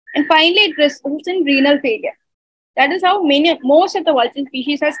vulture, and finally it results in renal failure. That is how most of the vulture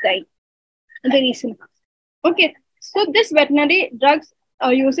species has died in the recent past. Okay, so this veterinary drugs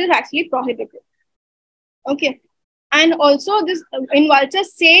use is actually prohibited. Okay, and also this in vulture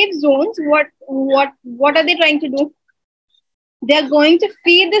safe zones, what are they trying to do? They are going to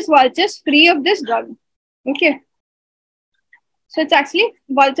feed these vultures free of this drug. Okay, so it's actually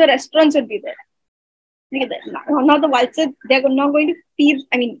vulture restaurants would be there. Now the vulture, they're not going to feed.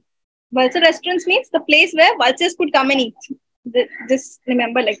 I mean, vulture restaurants means the place where vultures could come and eat. Just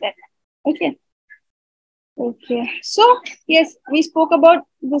remember like that. Okay. Okay. So yes, we spoke about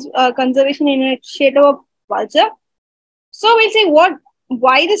this conservation initiative of vulture. So we'll say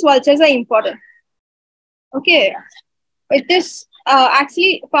why these vultures are important. Okay. It is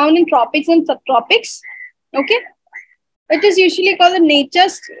actually found in tropics and subtropics. Okay. It is usually called the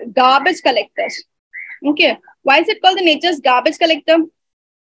nature's garbage collectors. Okay. Why is it called the nature's garbage collector?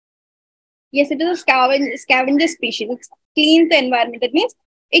 Yes, it is a scavenger species. It cleans the environment. That means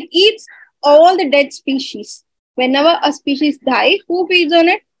it eats all the dead species. Whenever a species dies, who feeds on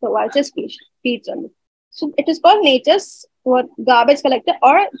it? The vulture species feeds on it. So it is called nature's garbage collector,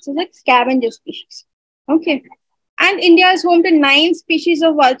 or it's like scavenger species. Okay. And India is home to 9 species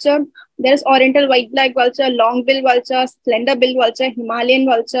of vulture. There is oriental white-black vulture, long-bill vulture, slender-bill vulture, Himalayan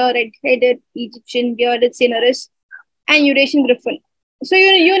vulture, red-headed, Egyptian, bearded cineris, and Eurasian griffon. So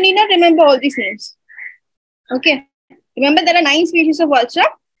you need not remember all these names. Okay. Remember there are 9 species of vulture,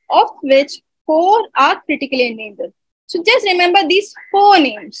 of which 4 are critically endangered. So just remember these 4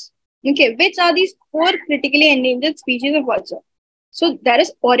 names. Okay. Which are these 4 critically endangered species of vulture? So there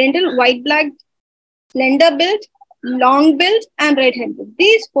is oriental white-black, slender-billed, long-billed, and red-headed.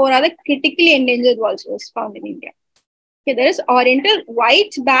 These 4 are the critically endangered vultures found in India. Okay, there is oriental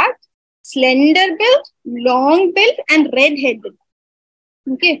white-backed, slender-billed, long-billed, and red-headed.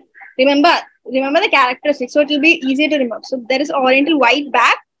 Okay, remember the characteristics, so it will be easier to remember. So there is oriental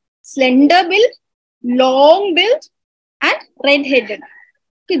white-backed, slender-billed, long-billed, and red-headed.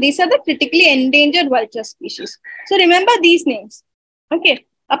 Okay, these are the critically endangered vulture species. So remember these names. Okay,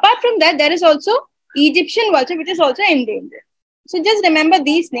 apart from that, there is also Egyptian vulture, which is also endangered. So just remember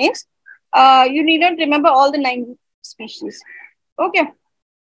these names. You need not remember all the 9 species. Okay.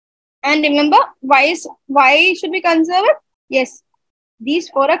 And remember, why should we conserve it? Yes, these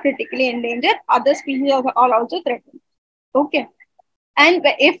 4 are critically endangered. Other species are also threatened. Okay. And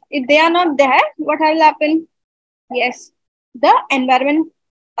if they are not there, what will happen? Yes, the environment,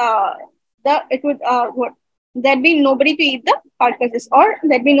 there'd be nobody to eat the carcasses, or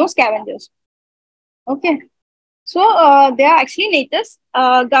there'd be no scavengers. Okay, so they are actually nature's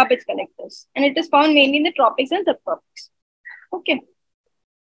garbage collectors, and it is found mainly in the tropics and subtropics. Okay,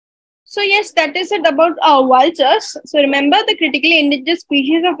 so yes, that is it about vultures. So remember the critically endangered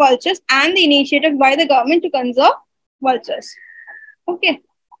species of vultures and the initiative by the government to conserve vultures. Okay,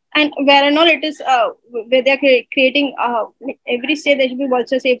 and where and all it is where they are creating every state there should be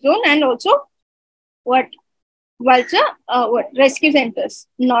vulture safe zone, and also vulture rescue centers,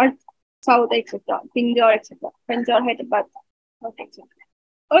 north, south, etc. Pinjore, etc. Pinjore, Hyderabad, etc.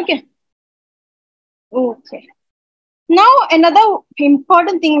 Okay. Okay. Now, another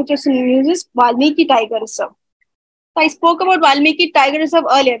important thing which is in news is Valmiki Tiger Reserve. So I spoke about Valmiki Tiger Reserve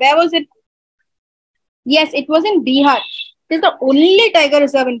earlier. Where was it? Yes, it was in Bihar. It is the only tiger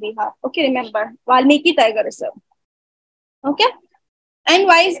reserve in Bihar. Okay, remember, Valmiki Tiger Reserve. Okay. And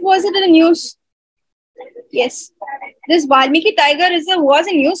why was it in the news? Yes, this Valmiki Tiger Reserve was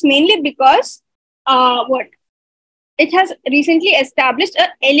in use mainly because what it has recently established an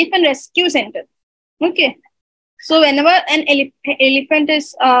elephant rescue center. Okay, so whenever an elephant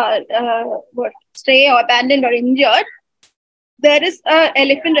is what stray or abandoned or injured, there is a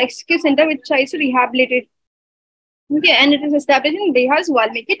elephant rescue center which tries to rehabilitate. Okay, and it is established in Bihar's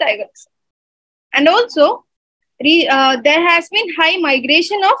Valmiki Tigers. And also, there has been high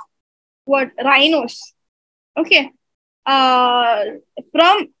migration of what rhinos. Okay, uh,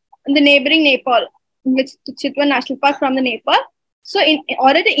 from the neighboring Nepal, which Chitwan National Park from the Nepal. So, in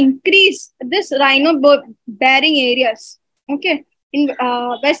order to increase this rhino bearing areas, okay, in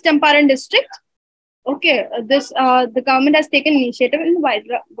West Champaran district, okay, this the government has taken initiative in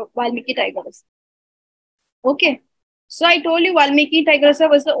Valmiki Tigers. Okay, so I told you Valmiki Tiger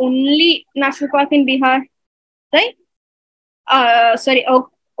Reserve was the only national park in Bihar, right? Sorry,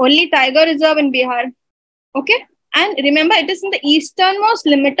 only tiger reserve in Bihar. Okay, and remember, it is in the easternmost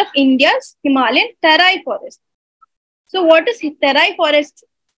limit of India's Himalayan terai forest. So, what is terai forest?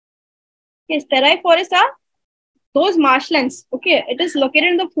 Yes, terai forests are those marshlands. Okay, it is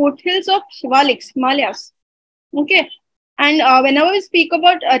located in the foothills of Himalayas. Okay, and whenever we speak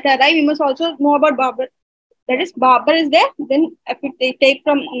about terai, we must also know about Babar. That is, Babar is there. Then, if we take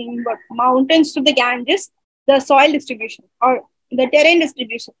from mountains to the Ganges, the soil distribution or the terrain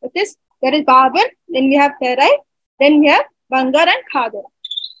distribution. That is, there is Babar, then we have terai, then we have Bangar and Khadar.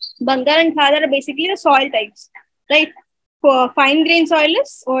 Bangar and Khadar are basically the soil types, right? For fine grain soil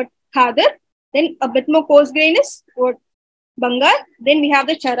is what Khadar, then a bit more coarse grain is what Bangar, then we have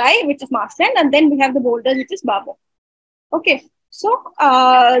the Charai, which is marshland, and then we have the boulders, which is Babar. Okay, so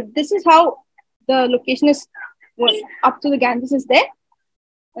this is how the location is up to the Ganges is there.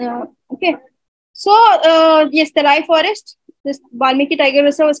 Okay, so yes, Terai forest, this Valmiki Tiger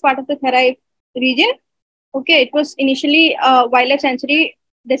Reserve was part of the Terai region. Okay, it was initially a wildlife sanctuary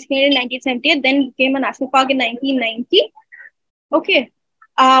designated in 1978, then became a national park in 1990. Okay,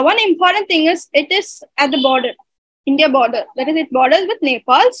 one important thing is it is at the border, India border. That is, it borders with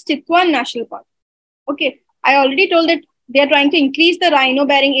Nepal's Chitwan National Park. Okay, I already told that they are trying to increase the rhino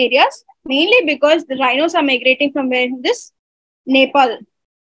bearing areas, mainly because the rhinos are migrating from where this Nepal.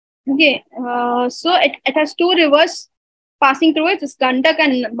 Okay, so it has two rivers passing through it. It's Gandak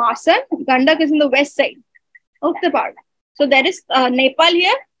and Masan. Gandak is in the west side of the park. So there is Nepal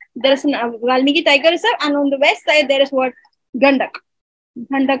here. There is Valmiki Tiger Reserve, and on the west side there is what Gandak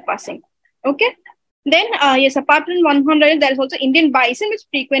passing. Okay. Then yes, apart from 100, there is also Indian bison which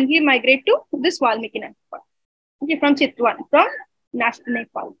frequently migrate to this Valmiki National Park. Okay, from Chitwan, from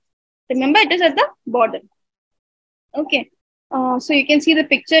Nepal. Remember, it is at the border. Okay. So you can see the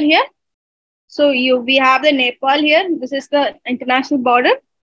picture here. So we have the Nepal here. This is the international border.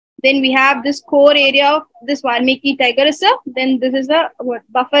 Then we have this core area of this Valmiki Tiger Reserve. Then this is the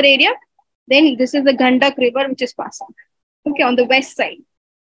buffer area. Then this is the Gandak River which is passing. Okay, on the west side.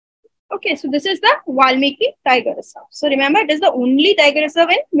 Okay, so this is the Valmiki Tiger Reserve. So remember, it is the only tiger reserve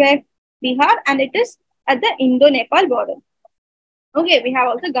in where Bihar, and it is at the Indo-Nepal border. Okay, we have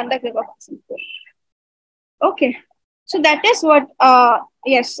also Gandak River passing through. Okay, so that is what,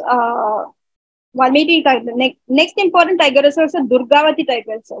 yes, Valmiki Tiger. Next important tiger reserve is the Durgavati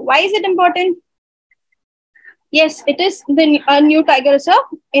Tiger Reserve. Why is it important? Yes, it is a new tiger reserve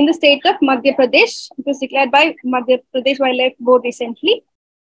in the state of Madhya Pradesh. It was declared by Madhya Pradesh Wildlife Board recently.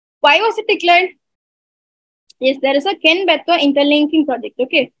 Why was it declared? Yes, there is a Ken-Betwa interlinking project.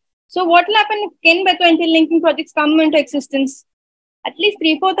 Okay, so what will happen if Ken-Betwa interlinking projects come into existence? At least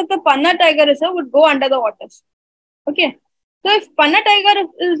 3/4 of the Panna Tiger Reserve would go under the waters. Okay, so if Panna Tiger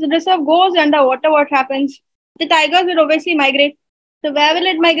Reserve goes underwater, what happens? The tigers will obviously migrate. So where will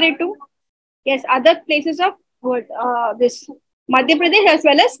it migrate to? Yes, other places of this Madhya Pradesh as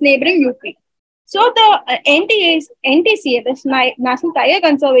well as neighboring UP. So the NTCA, the National Tiger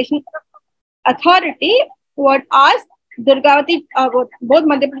Conservation Authority, would ask Durgavati, both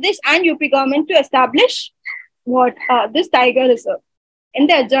Madhya Pradesh and UP government to establish this tiger reserve in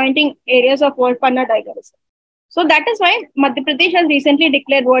the adjoining areas of Panna Tiger Reserve. So that is why Madhya Pradesh has recently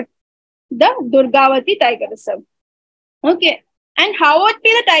declared the Durgavati Tiger Reserve. Okay, and how would be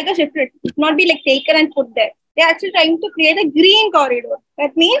the tiger shifted? It not be like taken and put there. They are actually trying to create a green corridor.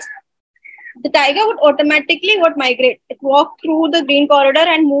 That means the tiger would automatically migrate. It walk through the green corridor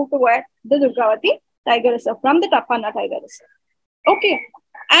and move to where the Durgavati Tiger Reserve from the Tapana Tiger Reserve. Okay,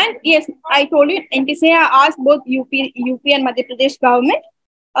 and yes, I told you NTCA asked both UP and Madhya Pradesh government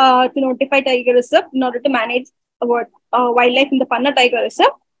to notify Tiger Reserve in order to manage wildlife in the Panna Tiger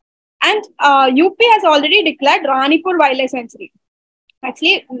Reserve. And UP has already declared Ranipur Wildlife Sanctuary.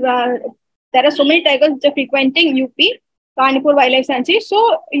 Actually, there are so many tigers which are frequenting UP, Ranipur Wildlife Sanctuary.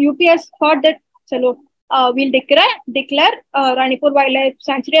 So UP has thought that, chalo, we'll declare Ranipur Wildlife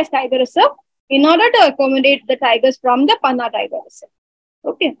Sanctuary as tiger reserve in order to accommodate the tigers from the Panna Tiger Reserve.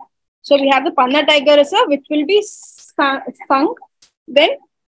 Okay. So we have the Panna Tiger Reserve, which will be sunk when,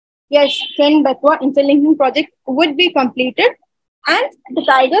 yes, Ken Betwa interlinking project would be completed, and the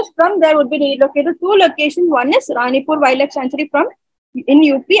tigers from there would be relocated to two locations. One is Ranipur Wildlife Sanctuary from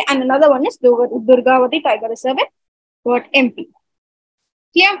in UP, and another one is Durgavati Tiger Reserve in MP.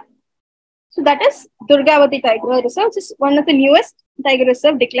 Yeah. So that is Durgavati Tiger Reserve, which is one of the newest tiger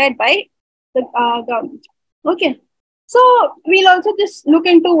reserve declared by the government. Okay. So we'll also just look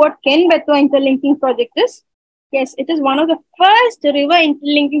into what Ken Betwa interlinking project is. Yes, it is one of the first river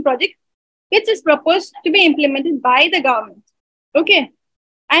interlinking project which is proposed to be implemented by the government. Okay.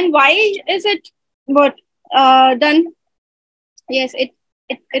 And why is it done? Yes, it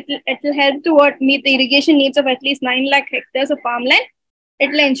will help to meet the irrigation needs of at least 9 lakh hectares of farmland.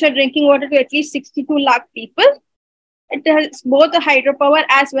 It will ensure drinking water to at least 62 lakh people. It has both the hydropower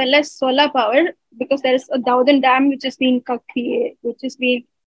as well as solar power, because there is a Dowden Dam which is being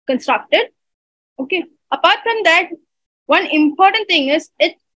constructed. Okay. Apart from that, one important thing is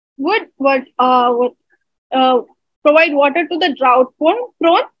it would provide water to the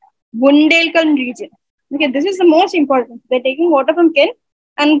drought-prone Bundelkhand region. Okay, this is the most important. They're taking water from Ken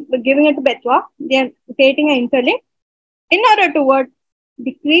and giving it to Betwa. They are creating an interlink in order to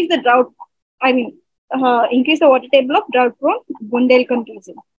decrease the drought. Increase the water table of drought-prone Bundelkhand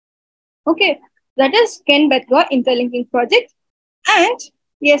region. Okay, that is Ken Betwa interlinking project. And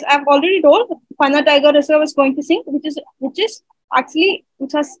yes, I've already told Panna Tiger Reserve is going to sink, which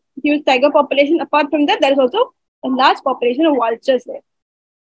has huge tiger population. Apart from that, there is also a large population of vultures there.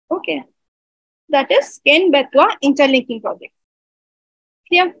 Okay, that is Ken Betwa interlinking project.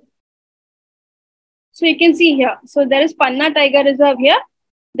 Here, so you can see here. So there is Panna Tiger Reserve here.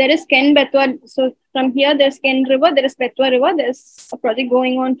 There is Ken Betwa. So from here, there's Ken River. There is Betwa River. There's a project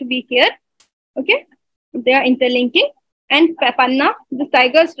going on to be here. Okay, they are interlinking. And Panna, the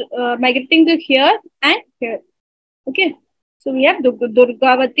tigers migrating to here and here. Okay, so we have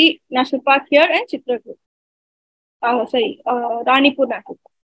Durgavati National Park here and Chitrakoot. Ranipur National Park.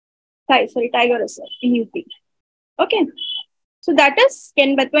 Tiger Reserve in UP. Okay, so that is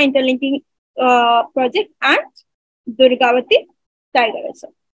Ken Betwa interlinking project and Durgavati Tiger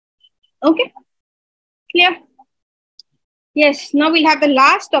Reserve. Okay, clear? Yes, now we'll have the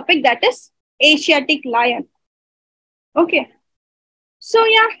last topic, that is Asiatic lion. Okay, so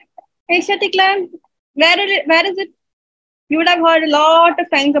yeah, Asiatic lion, where is it? You would have heard a lot of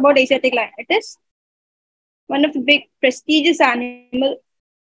times about Asiatic lion. It is one of the big prestigious animal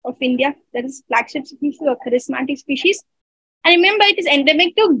of India. That is flagship species or charismatic species. And remember, it is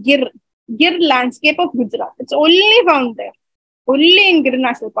endemic to Gir landscape of Gujarat. It's only found there. Only in Gir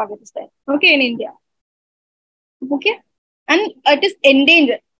National Park at this time. Okay, in India. Okay, and it is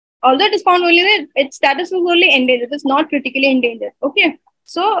endangered. Although it is found only there, its status is only endangered. It is not critically endangered. Okay,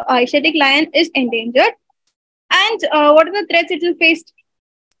 so Asiatic lion is endangered. And what are the threats it will face?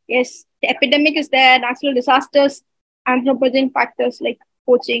 Yes, the epidemic is there, natural disasters, anthropogenic factors like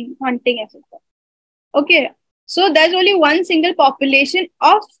poaching, hunting, etc. Okay, so there's only one single population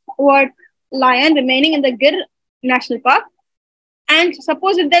of lion remaining in the Gir National Park. And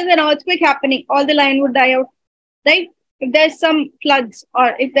suppose if there's an earthquake happening, all the lion would die out, right? If there's some floods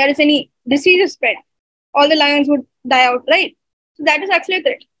or if there is any disease spread, all the lions would die out, right? So that is actually a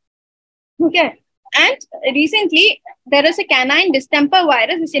threat. Okay. And recently, there is a canine distemper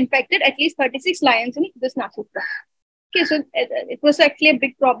virus which infected at least 36 lions in this national park. Okay, so it was actually a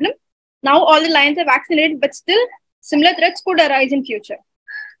big problem. Now all the lions are vaccinated, but still similar threats could arise in future.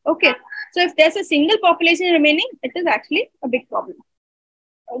 Okay, so if there's a single population remaining, it is actually a big problem.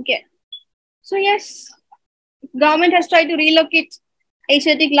 Okay, so yes, government has tried to relocate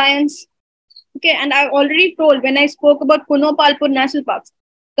Asiatic lions. Okay, and I've already told when I spoke about Kuno Palpur National Parks,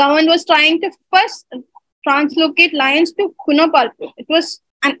 government was trying to first translocate lions to Kuno Palpur. It was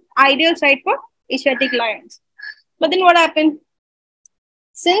an ideal site for Asiatic lions. But then what happened?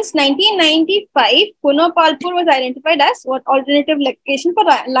 Since 1995, Kuno Palpur was identified as alternative location for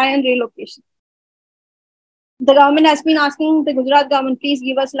lion relocation. The government has been asking the Gujarat government, please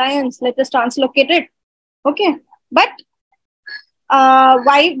give us lions, let us translocate it. Okay, but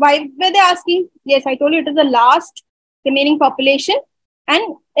why were they asking? Yes, I told you it is the last remaining population,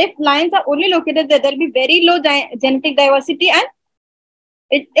 and if lions are only located there, there will be very low genetic diversity, and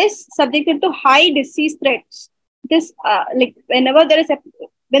it is subjected to high disease threats. This whenever there is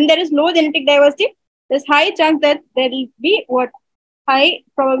when there is low genetic diversity, there's high chance that there will be high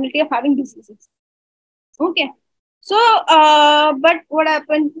probability of having diseases. Okay. So, but what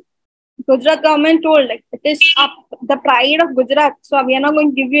happened? Gujarat government told like it is up the pride of Gujarat. So we are not going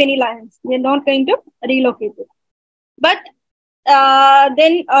to give you any lions. We are not going to relocate it. But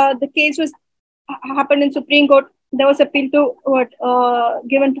then the case was happened in Supreme Court. There was appeal to what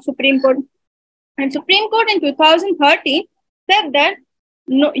given to Supreme Court, and Supreme Court in 2013 said that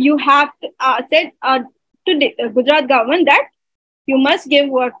no, you have to, said to the Gujarat government that you must give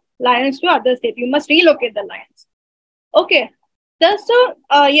what lions to other states. You must relocate the lions. Okay. So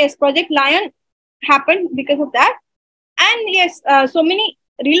yes, Project Lion happened because of that, and yes, so many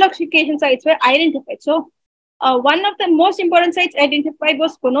relocation sites were identified. So one of the most important sites identified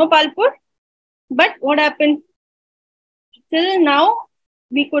was Konopalpur, but what happened? Till now,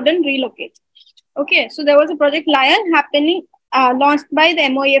 we couldn't relocate. Okay, so there was a Project Lion happening, launched by the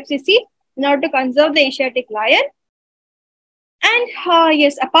MOEFCC in order to conserve the Asiatic lion. And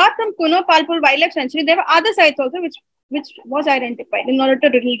yes, apart from Konopalpur Wildlife Sanctuary, there were other sites also which was identified in order to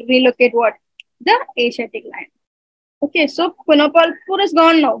relocate what? The Asiatic lion. Okay, so Konopalpur is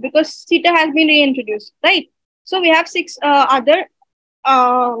gone now because cheetah has been reintroduced, right? So we have 6 other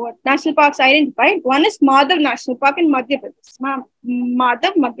national parks identified. One is Madhav National Park in Madhya Pradesh.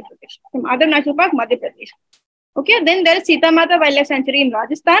 Madhav, Madhya Pradesh. Madhav National Park, Madhya Pradesh. Okay, then there is Sita Mata Wildlife Sanctuary in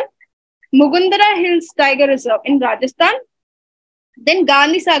Rajasthan. Mugundara Hills Tiger Reserve in Rajasthan. Then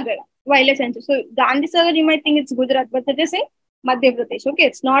Gandhi Sagar Wildlife Sanctuary. So Gandhi Sagar, you might think it's Gujarat, but it is in Madhya Pradesh. Okay,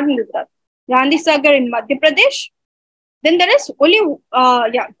 it's not in Gujarat. Gandhi Sagar in Madhya Pradesh. Then there is only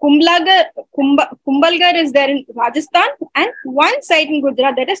Kumbhalgarh is there in Rajasthan, and one site in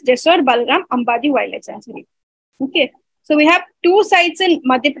Gujarat, that is Jeswar Balram Ambaji Wildlife Sanctuary. Okay, so we have 2 sites in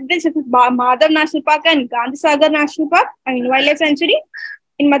Madhya Pradesh, it is Madhav National Park and Gandhi Sagar National Park, Wildlife Sanctuary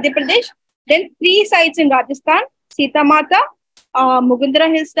in Madhya Pradesh. Then 3 sites in Rajasthan, Sita Mata, Mugundara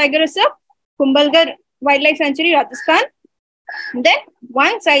Hills Tiger Reserve, Kumbhalgarh Wildlife Sanctuary, Rajasthan. Then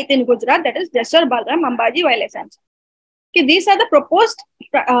 1 site in Gujarat, that is Jeswar Balram Ambaji Wildlife Sanctuary. Okay, these are the proposed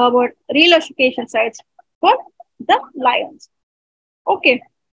relocation sites for the lions. Okay.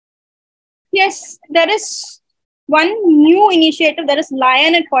 Yes, there is one new initiative, that is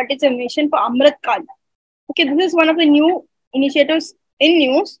Lion and Tortoise Mission for Amrit Kal. Okay, this is one of the new initiatives in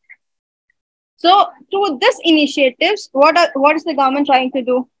news. So, through this initiatives, what is the government trying to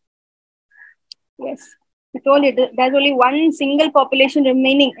do? Yes, I told you there's only one single population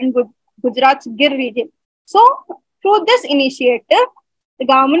remaining in Gujarat's Gir region. So, through this initiative, the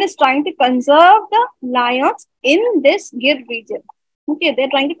government is trying to conserve the lions in this Gir region. Okay, they're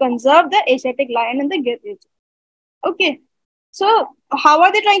trying to conserve the Asiatic lion in the Gir region. Okay, so how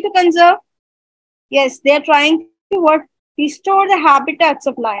are they trying to conserve? Yes, they're trying to what? Restore the habitats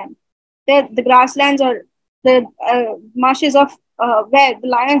of lion. The grasslands or the marshes of where the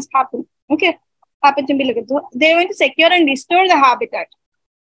lions happen. Okay, happen to be located. So they're going to secure and restore the habitat.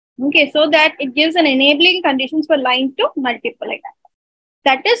 Okay, so that it gives an enabling conditions for lion to multiply.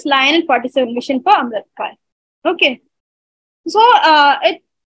 That is Lion and 47 mission for Amrit Kal. Okay, so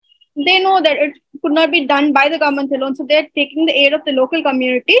they know that it could not be done by the government alone, so they're taking the aid of the local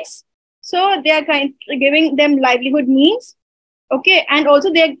communities. So they are giving them livelihood means. Okay, and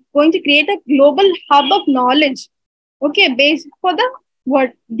also they are going to create a global hub of knowledge. Okay, based for the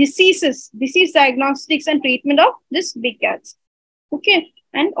disease diagnostics and treatment of this big cats. Okay,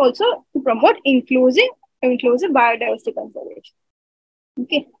 and also to promote inclusive biodiversity conservation.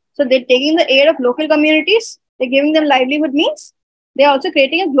 Okay, so they're taking the aid of local communities, they're giving them livelihood means, they're also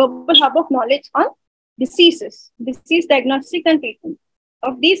creating a global hub of knowledge on disease diagnostics and treatment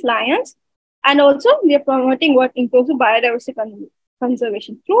of these lions, and also we are promoting inclusive biodiversity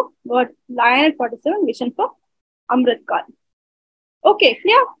conservation through Lion and 47 mission for Amrit Kal. Okay,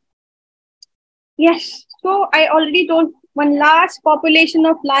 clear? Yes, so I already told one last population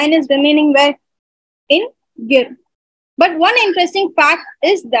of lion is remaining where? In Gir. But one interesting fact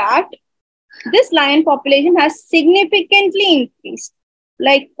is that this lion population has significantly increased.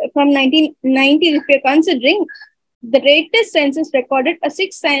 Like from 1990, if you're considering, the latest census recorded a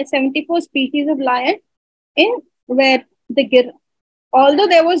 674 species of lion in where the Gir. Although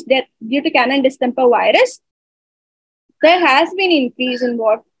there was death due to canine distemper virus, there has been increase in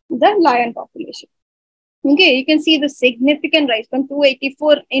the lion population. Okay, you can see the significant rise from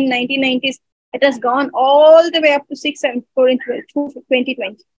 284 in 1990s. It has gone all the way up to 674 in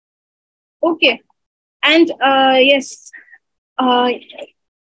 2020. Okay, and yes,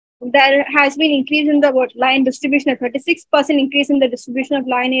 there has been increase in the lion distribution, a 36% increase in the distribution of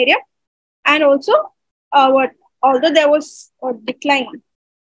lion area, and also although there was a decline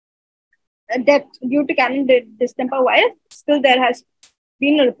death due to canine distemper virus, still there has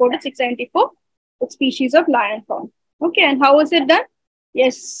been reported 674 species of lion found. Okay, and how was it done?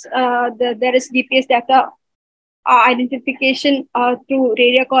 Yes, there is GPS data identification through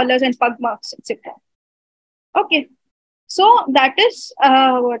radio collars and pug marks, etc. Okay, so that is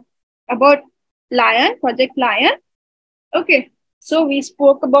what about lion, Project Lion. Okay, so we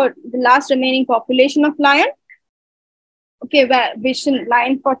spoke about the last remaining population of lion. Okay, where vision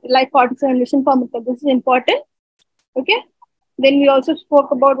lion for like 47 vision parameter. This is important. Okay, then we also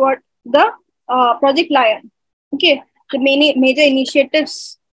spoke about what the Project Lion. Okay, the many major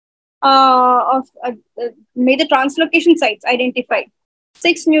initiatives of major translocation sites identified.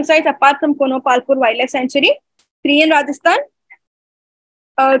 6 new sites apart from Kono Palpur Wildlife Sanctuary, 3 in Rajasthan,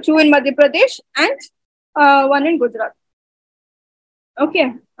 2 in Madhya Pradesh, and 1 in Gujarat.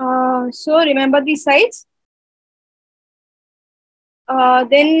 Okay, so remember these sites.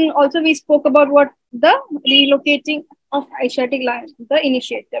 Then also we spoke about what the relocating of Asiatic lion, the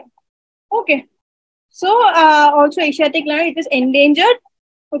initiative. Okay, so also Asiatic lion, it is endangered.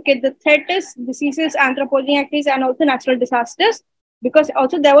 Okay, the threat is diseases, anthropogenic activities, and also natural disasters. Because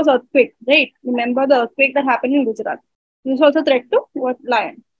also there was earthquake, right? Remember the earthquake that happened in Gujarat. This is also threat to what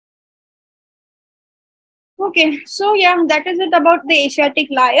lion. Okay, so yeah, that is it about the Asiatic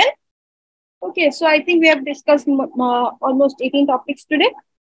lion. Okay, so I think we have discussed almost 18 topics today.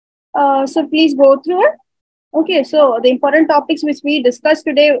 So please go through it. Okay, so the important topics which we discussed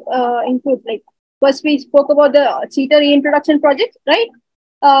today include like first we spoke about the cheetah reintroduction project, right?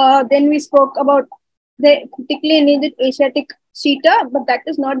 Then we spoke about the critically endangered Asiatic cheetah, but that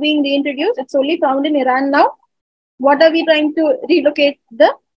is not being reintroduced. It's only found in Iran now. What are we trying to relocate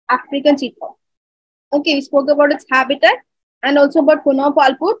the African cheetah? Okay, we spoke about its habitat and also about Kuno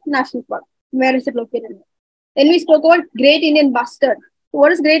Palpur National Park. Where is it located? Then we spoke about Great Indian Bustard.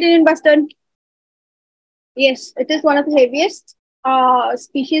 What is Great Indian Bustard? Yes, it is one of the heaviest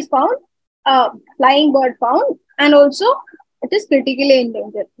species found, flying bird found, and also it is critically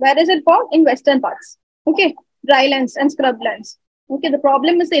endangered. Where is it found? In western parts. Okay, drylands and scrublands. Okay, the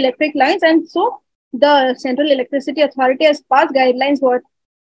problem is the electric lines, and so the Central Electricity Authority has passed guidelines for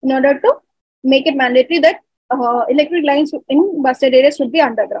in order to make it mandatory that electric lines in busted areas should be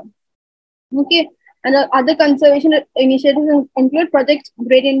underground. Okay, and other conservation initiatives include Project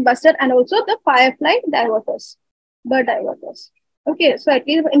Great Indian Bustard and also the firefly diverters, bird diverters. Okay, so at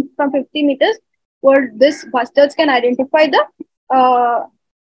least from 50 meters, where this bustards can identify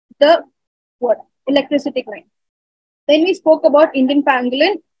the what electricity line. Then we spoke about Indian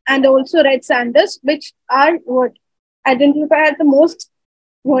pangolin and also red sanders, which are what identified as the most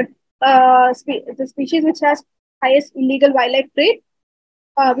what the species which has highest illegal wildlife trade.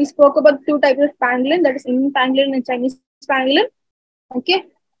 We spoke about 2 types of pangolin, that is Indian pangolin and Chinese pangolin. Okay,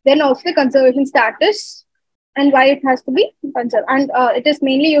 then also the conservation status and why it has to be conserved. And it is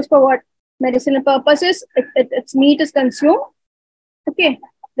mainly used for what medicinal purposes. Its meat is consumed. Okay,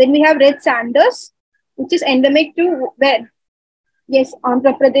 then we have red sanders, which is endemic to where? Yes,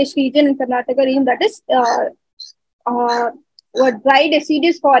 Andhra Pradesh region and Karnataka region. That is what dry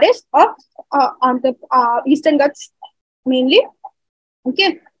deciduous forest of on the Eastern Ghats mainly.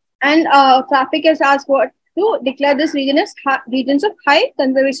 Okay, and traffic has asked what to declare this region as regions of high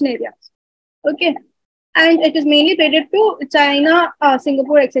conservation areas. Okay, and it is mainly traded to China,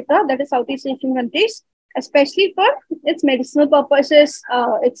 Singapore, etc. That is Southeast Asian countries, especially for its medicinal purposes.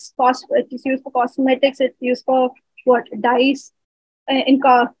 It is used for cosmetics. It's used for what dyes in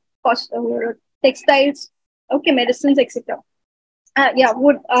textiles. Okay, medicines, etc. Yeah,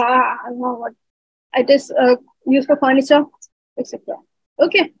 wood. What it is used for furniture, etc.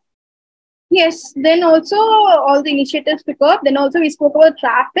 Okay. Yes. Then also all the initiatives pick up. Then also we spoke about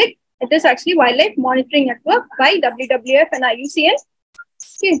traffic. It is actually Wildlife Monitoring Network by WWF and IUCN.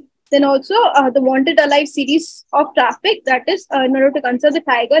 Okay. Then also the Wanted Alive series of traffic, that is in order to conserve the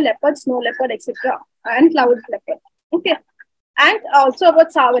tiger, leopard, snow leopard, etc. and cloud leopard. Okay. And also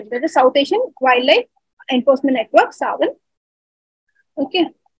about SAVAN, that is South Asian Wildlife Enforcement Network, SAVAN. Okay.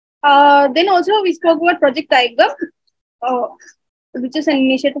 Then also we spoke about Project Tiger, which is an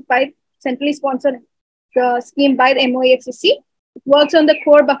initiative by centrally sponsored scheme by the MOEFCC. It works on the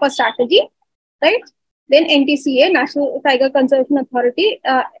core buffer strategy, right? Then NTCA, National Tiger Conservation Authority,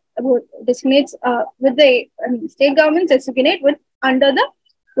 designates with the state governments designate with under the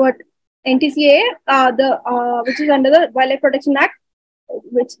what NTCA, which is under the Wildlife Protection Act,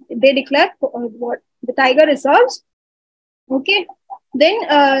 which they declare what the tiger reserves. Okay.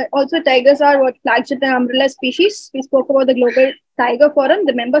 Then also tigers are what flagship and umbrella species. We spoke about the Global Tiger Forum,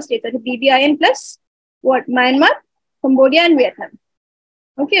 the member states, that is BBIN plus what Myanmar, Cambodia, and Vietnam.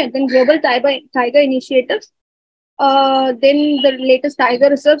 Okay, then global tiger initiatives. Then the latest tiger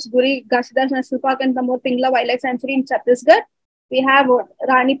reserves, Guri Ghasidas National Park and Tamor Pingla Wildlife Sanctuary in Chhattisgarh. We have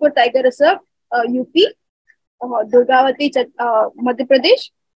Ranipur Tiger Reserve, UP, Durgavati, Madhya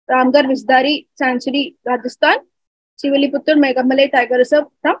Pradesh, Ramgarh Visdari Sanctuary, Rajasthan, Shivaliputur Megamalay Tiger Reserve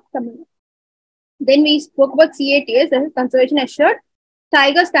from Tamil Nadu. Then we spoke about CATS, that is Conservation Assured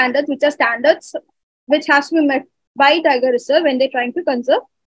Tiger Standards, which are standards which has to be met by Tiger Reserve when they're trying to conserve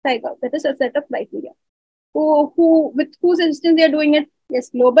tiger. That is a set of criteria. With whose assistance they are doing it? Yes,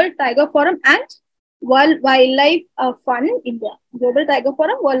 Global Tiger Forum and World Wildlife Fund India. Global Tiger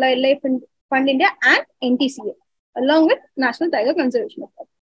Forum, World Wildlife Fund India and NTCA, along with National Tiger Conservation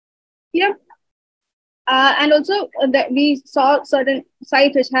Authority. Here, and also we saw certain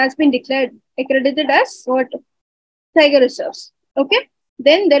sites which has been declared accredited as what tiger reserves. Okay.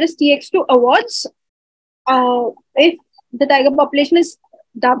 Then there is TX2 awards. If the tiger population is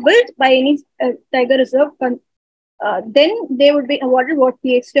doubled by any tiger reserve, then they would be awarded what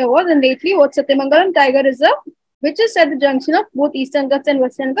TX2 awards. And lately, what Satyamangalam Tiger Reserve, which is at the junction of both Eastern Ghats and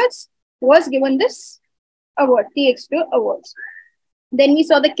Western Ghats, was given this award, TX2 awards. Then we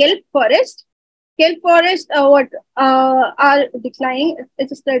saw the kelp forest. Kelp forest are declining.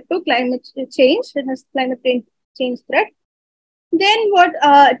 It's a threat to climate change. It has climate change threat. Then what?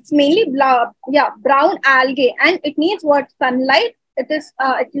 It's mainly brown algae, and it needs what sunlight. It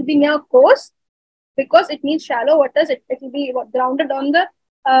will be near coast because it needs shallow waters. It will be grounded on the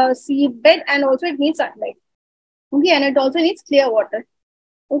seabed, and also it needs sunlight. Okay, and it also needs clear water.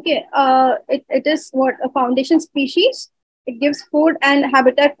 Okay, it is what a foundation species. It gives food and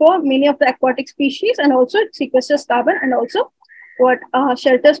habitat for many of the aquatic species, and also it sequesters carbon, and also what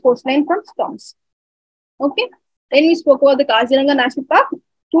shelters coastline from storms. Okay. Then we spoke about the Kaziranga National Park.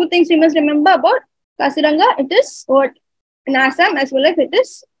 Two things we must remember about Kaziranga. It is what in Assam, as well as it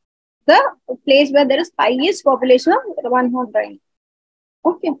is the place where there is highest population of one-horned rhino.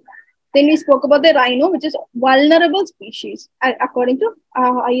 Okay. Then we spoke about the rhino, which is vulnerable species according to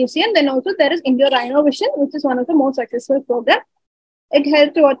IUCN. Then also there is India Rhino Vision, which is one of the most successful programs. It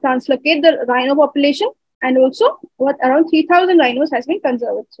helped to translocate the rhino population, and also around 3,000 rhinos has been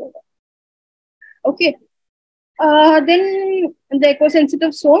conserved. Okay. Then the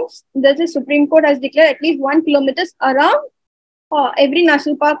eco-sensitive zones, the Supreme Court has declared at least 1 kilometer around every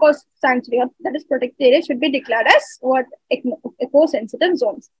national park or sanctuary that is protected area should be declared as what eco-sensitive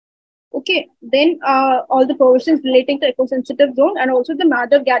zones. Okay, then all the provisions relating to eco-sensitive zone, and also the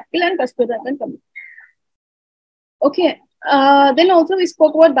Madhav Gatkil and Kasturirangan Committee. Okay, then also we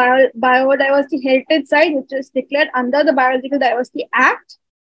spoke about biodiversity heritage site, which is declared under the Biological Diversity Act.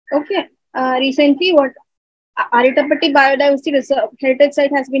 Okay, recently what Aritapatti Biodiversity Reserve Heritage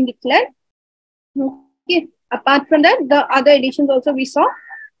Site has been declared. Okay, apart from that, the other editions also we saw.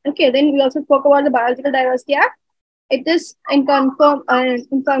 Okay, then we also spoke about the Biological Diversity Act. It is in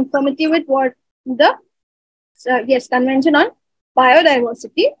conformity with what the Convention on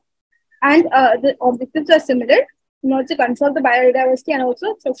Biodiversity, and the objectives are similar. In order to conserve the biodiversity and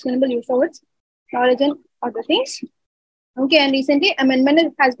also sustainable use of its knowledge and other things. Okay, and recently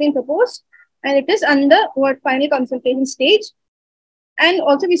amendment has been proposed, and it is under what final consultation stage. And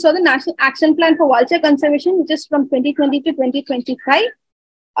also we saw the National Action Plan for Vulture Conservation, which is from 2020 to 2025.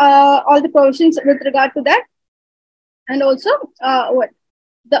 All the provisions with regard to that. And also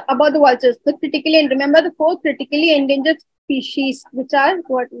about the vultures, remember the 4 critically endangered species, which are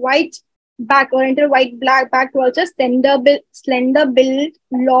white-oriented white-black vultures, slender-billed,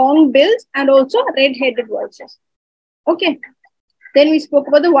 long bills, and also red-headed vultures. Okay. Then we spoke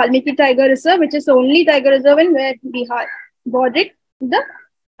about the Valmiki Tiger Reserve, which is the only tiger reserve in where Bihar bordering the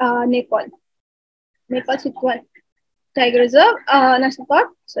Nepal Chitwan Tiger Reserve, National Park.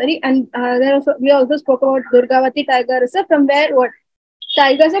 Sorry, and we also spoke about Durgavati Tiger Reserve, from where what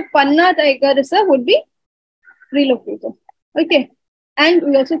tigers of Panna Tiger Reserve would be relocated. Okay, and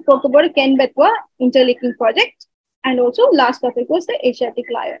we also spoke about a Ken Betwa interlinking project, and also last topic was the Asiatic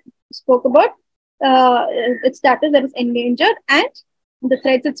lion. We spoke about its status that is endangered and the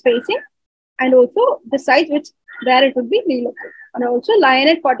threats it's facing, and also the site where it would be relocated, and also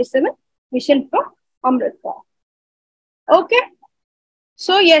Lionette 47 mission from Amritsar. Okay,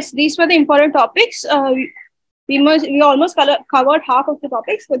 so yes, these were the important topics. We almost covered half of the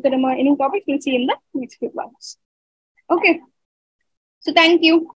topics, but the remaining topics we'll see in the next few classes. Okay, so thank you.